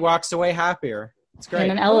everybody walks away happier. It's great. In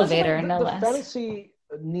an elevator, like no the less. Fantasy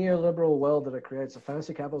neoliberal world that it creates, the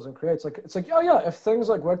fantasy capitalism creates, like it's like, oh yeah, if things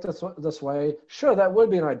like work this way, sure, that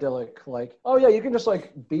would be an idyllic, like, oh yeah, you can just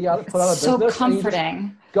like be out, put out a so business, comforting. And you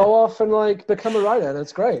just go off and like become a writer, and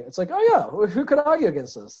it's great. It's like, oh yeah, who could argue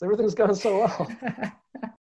against this? Everything's going so well.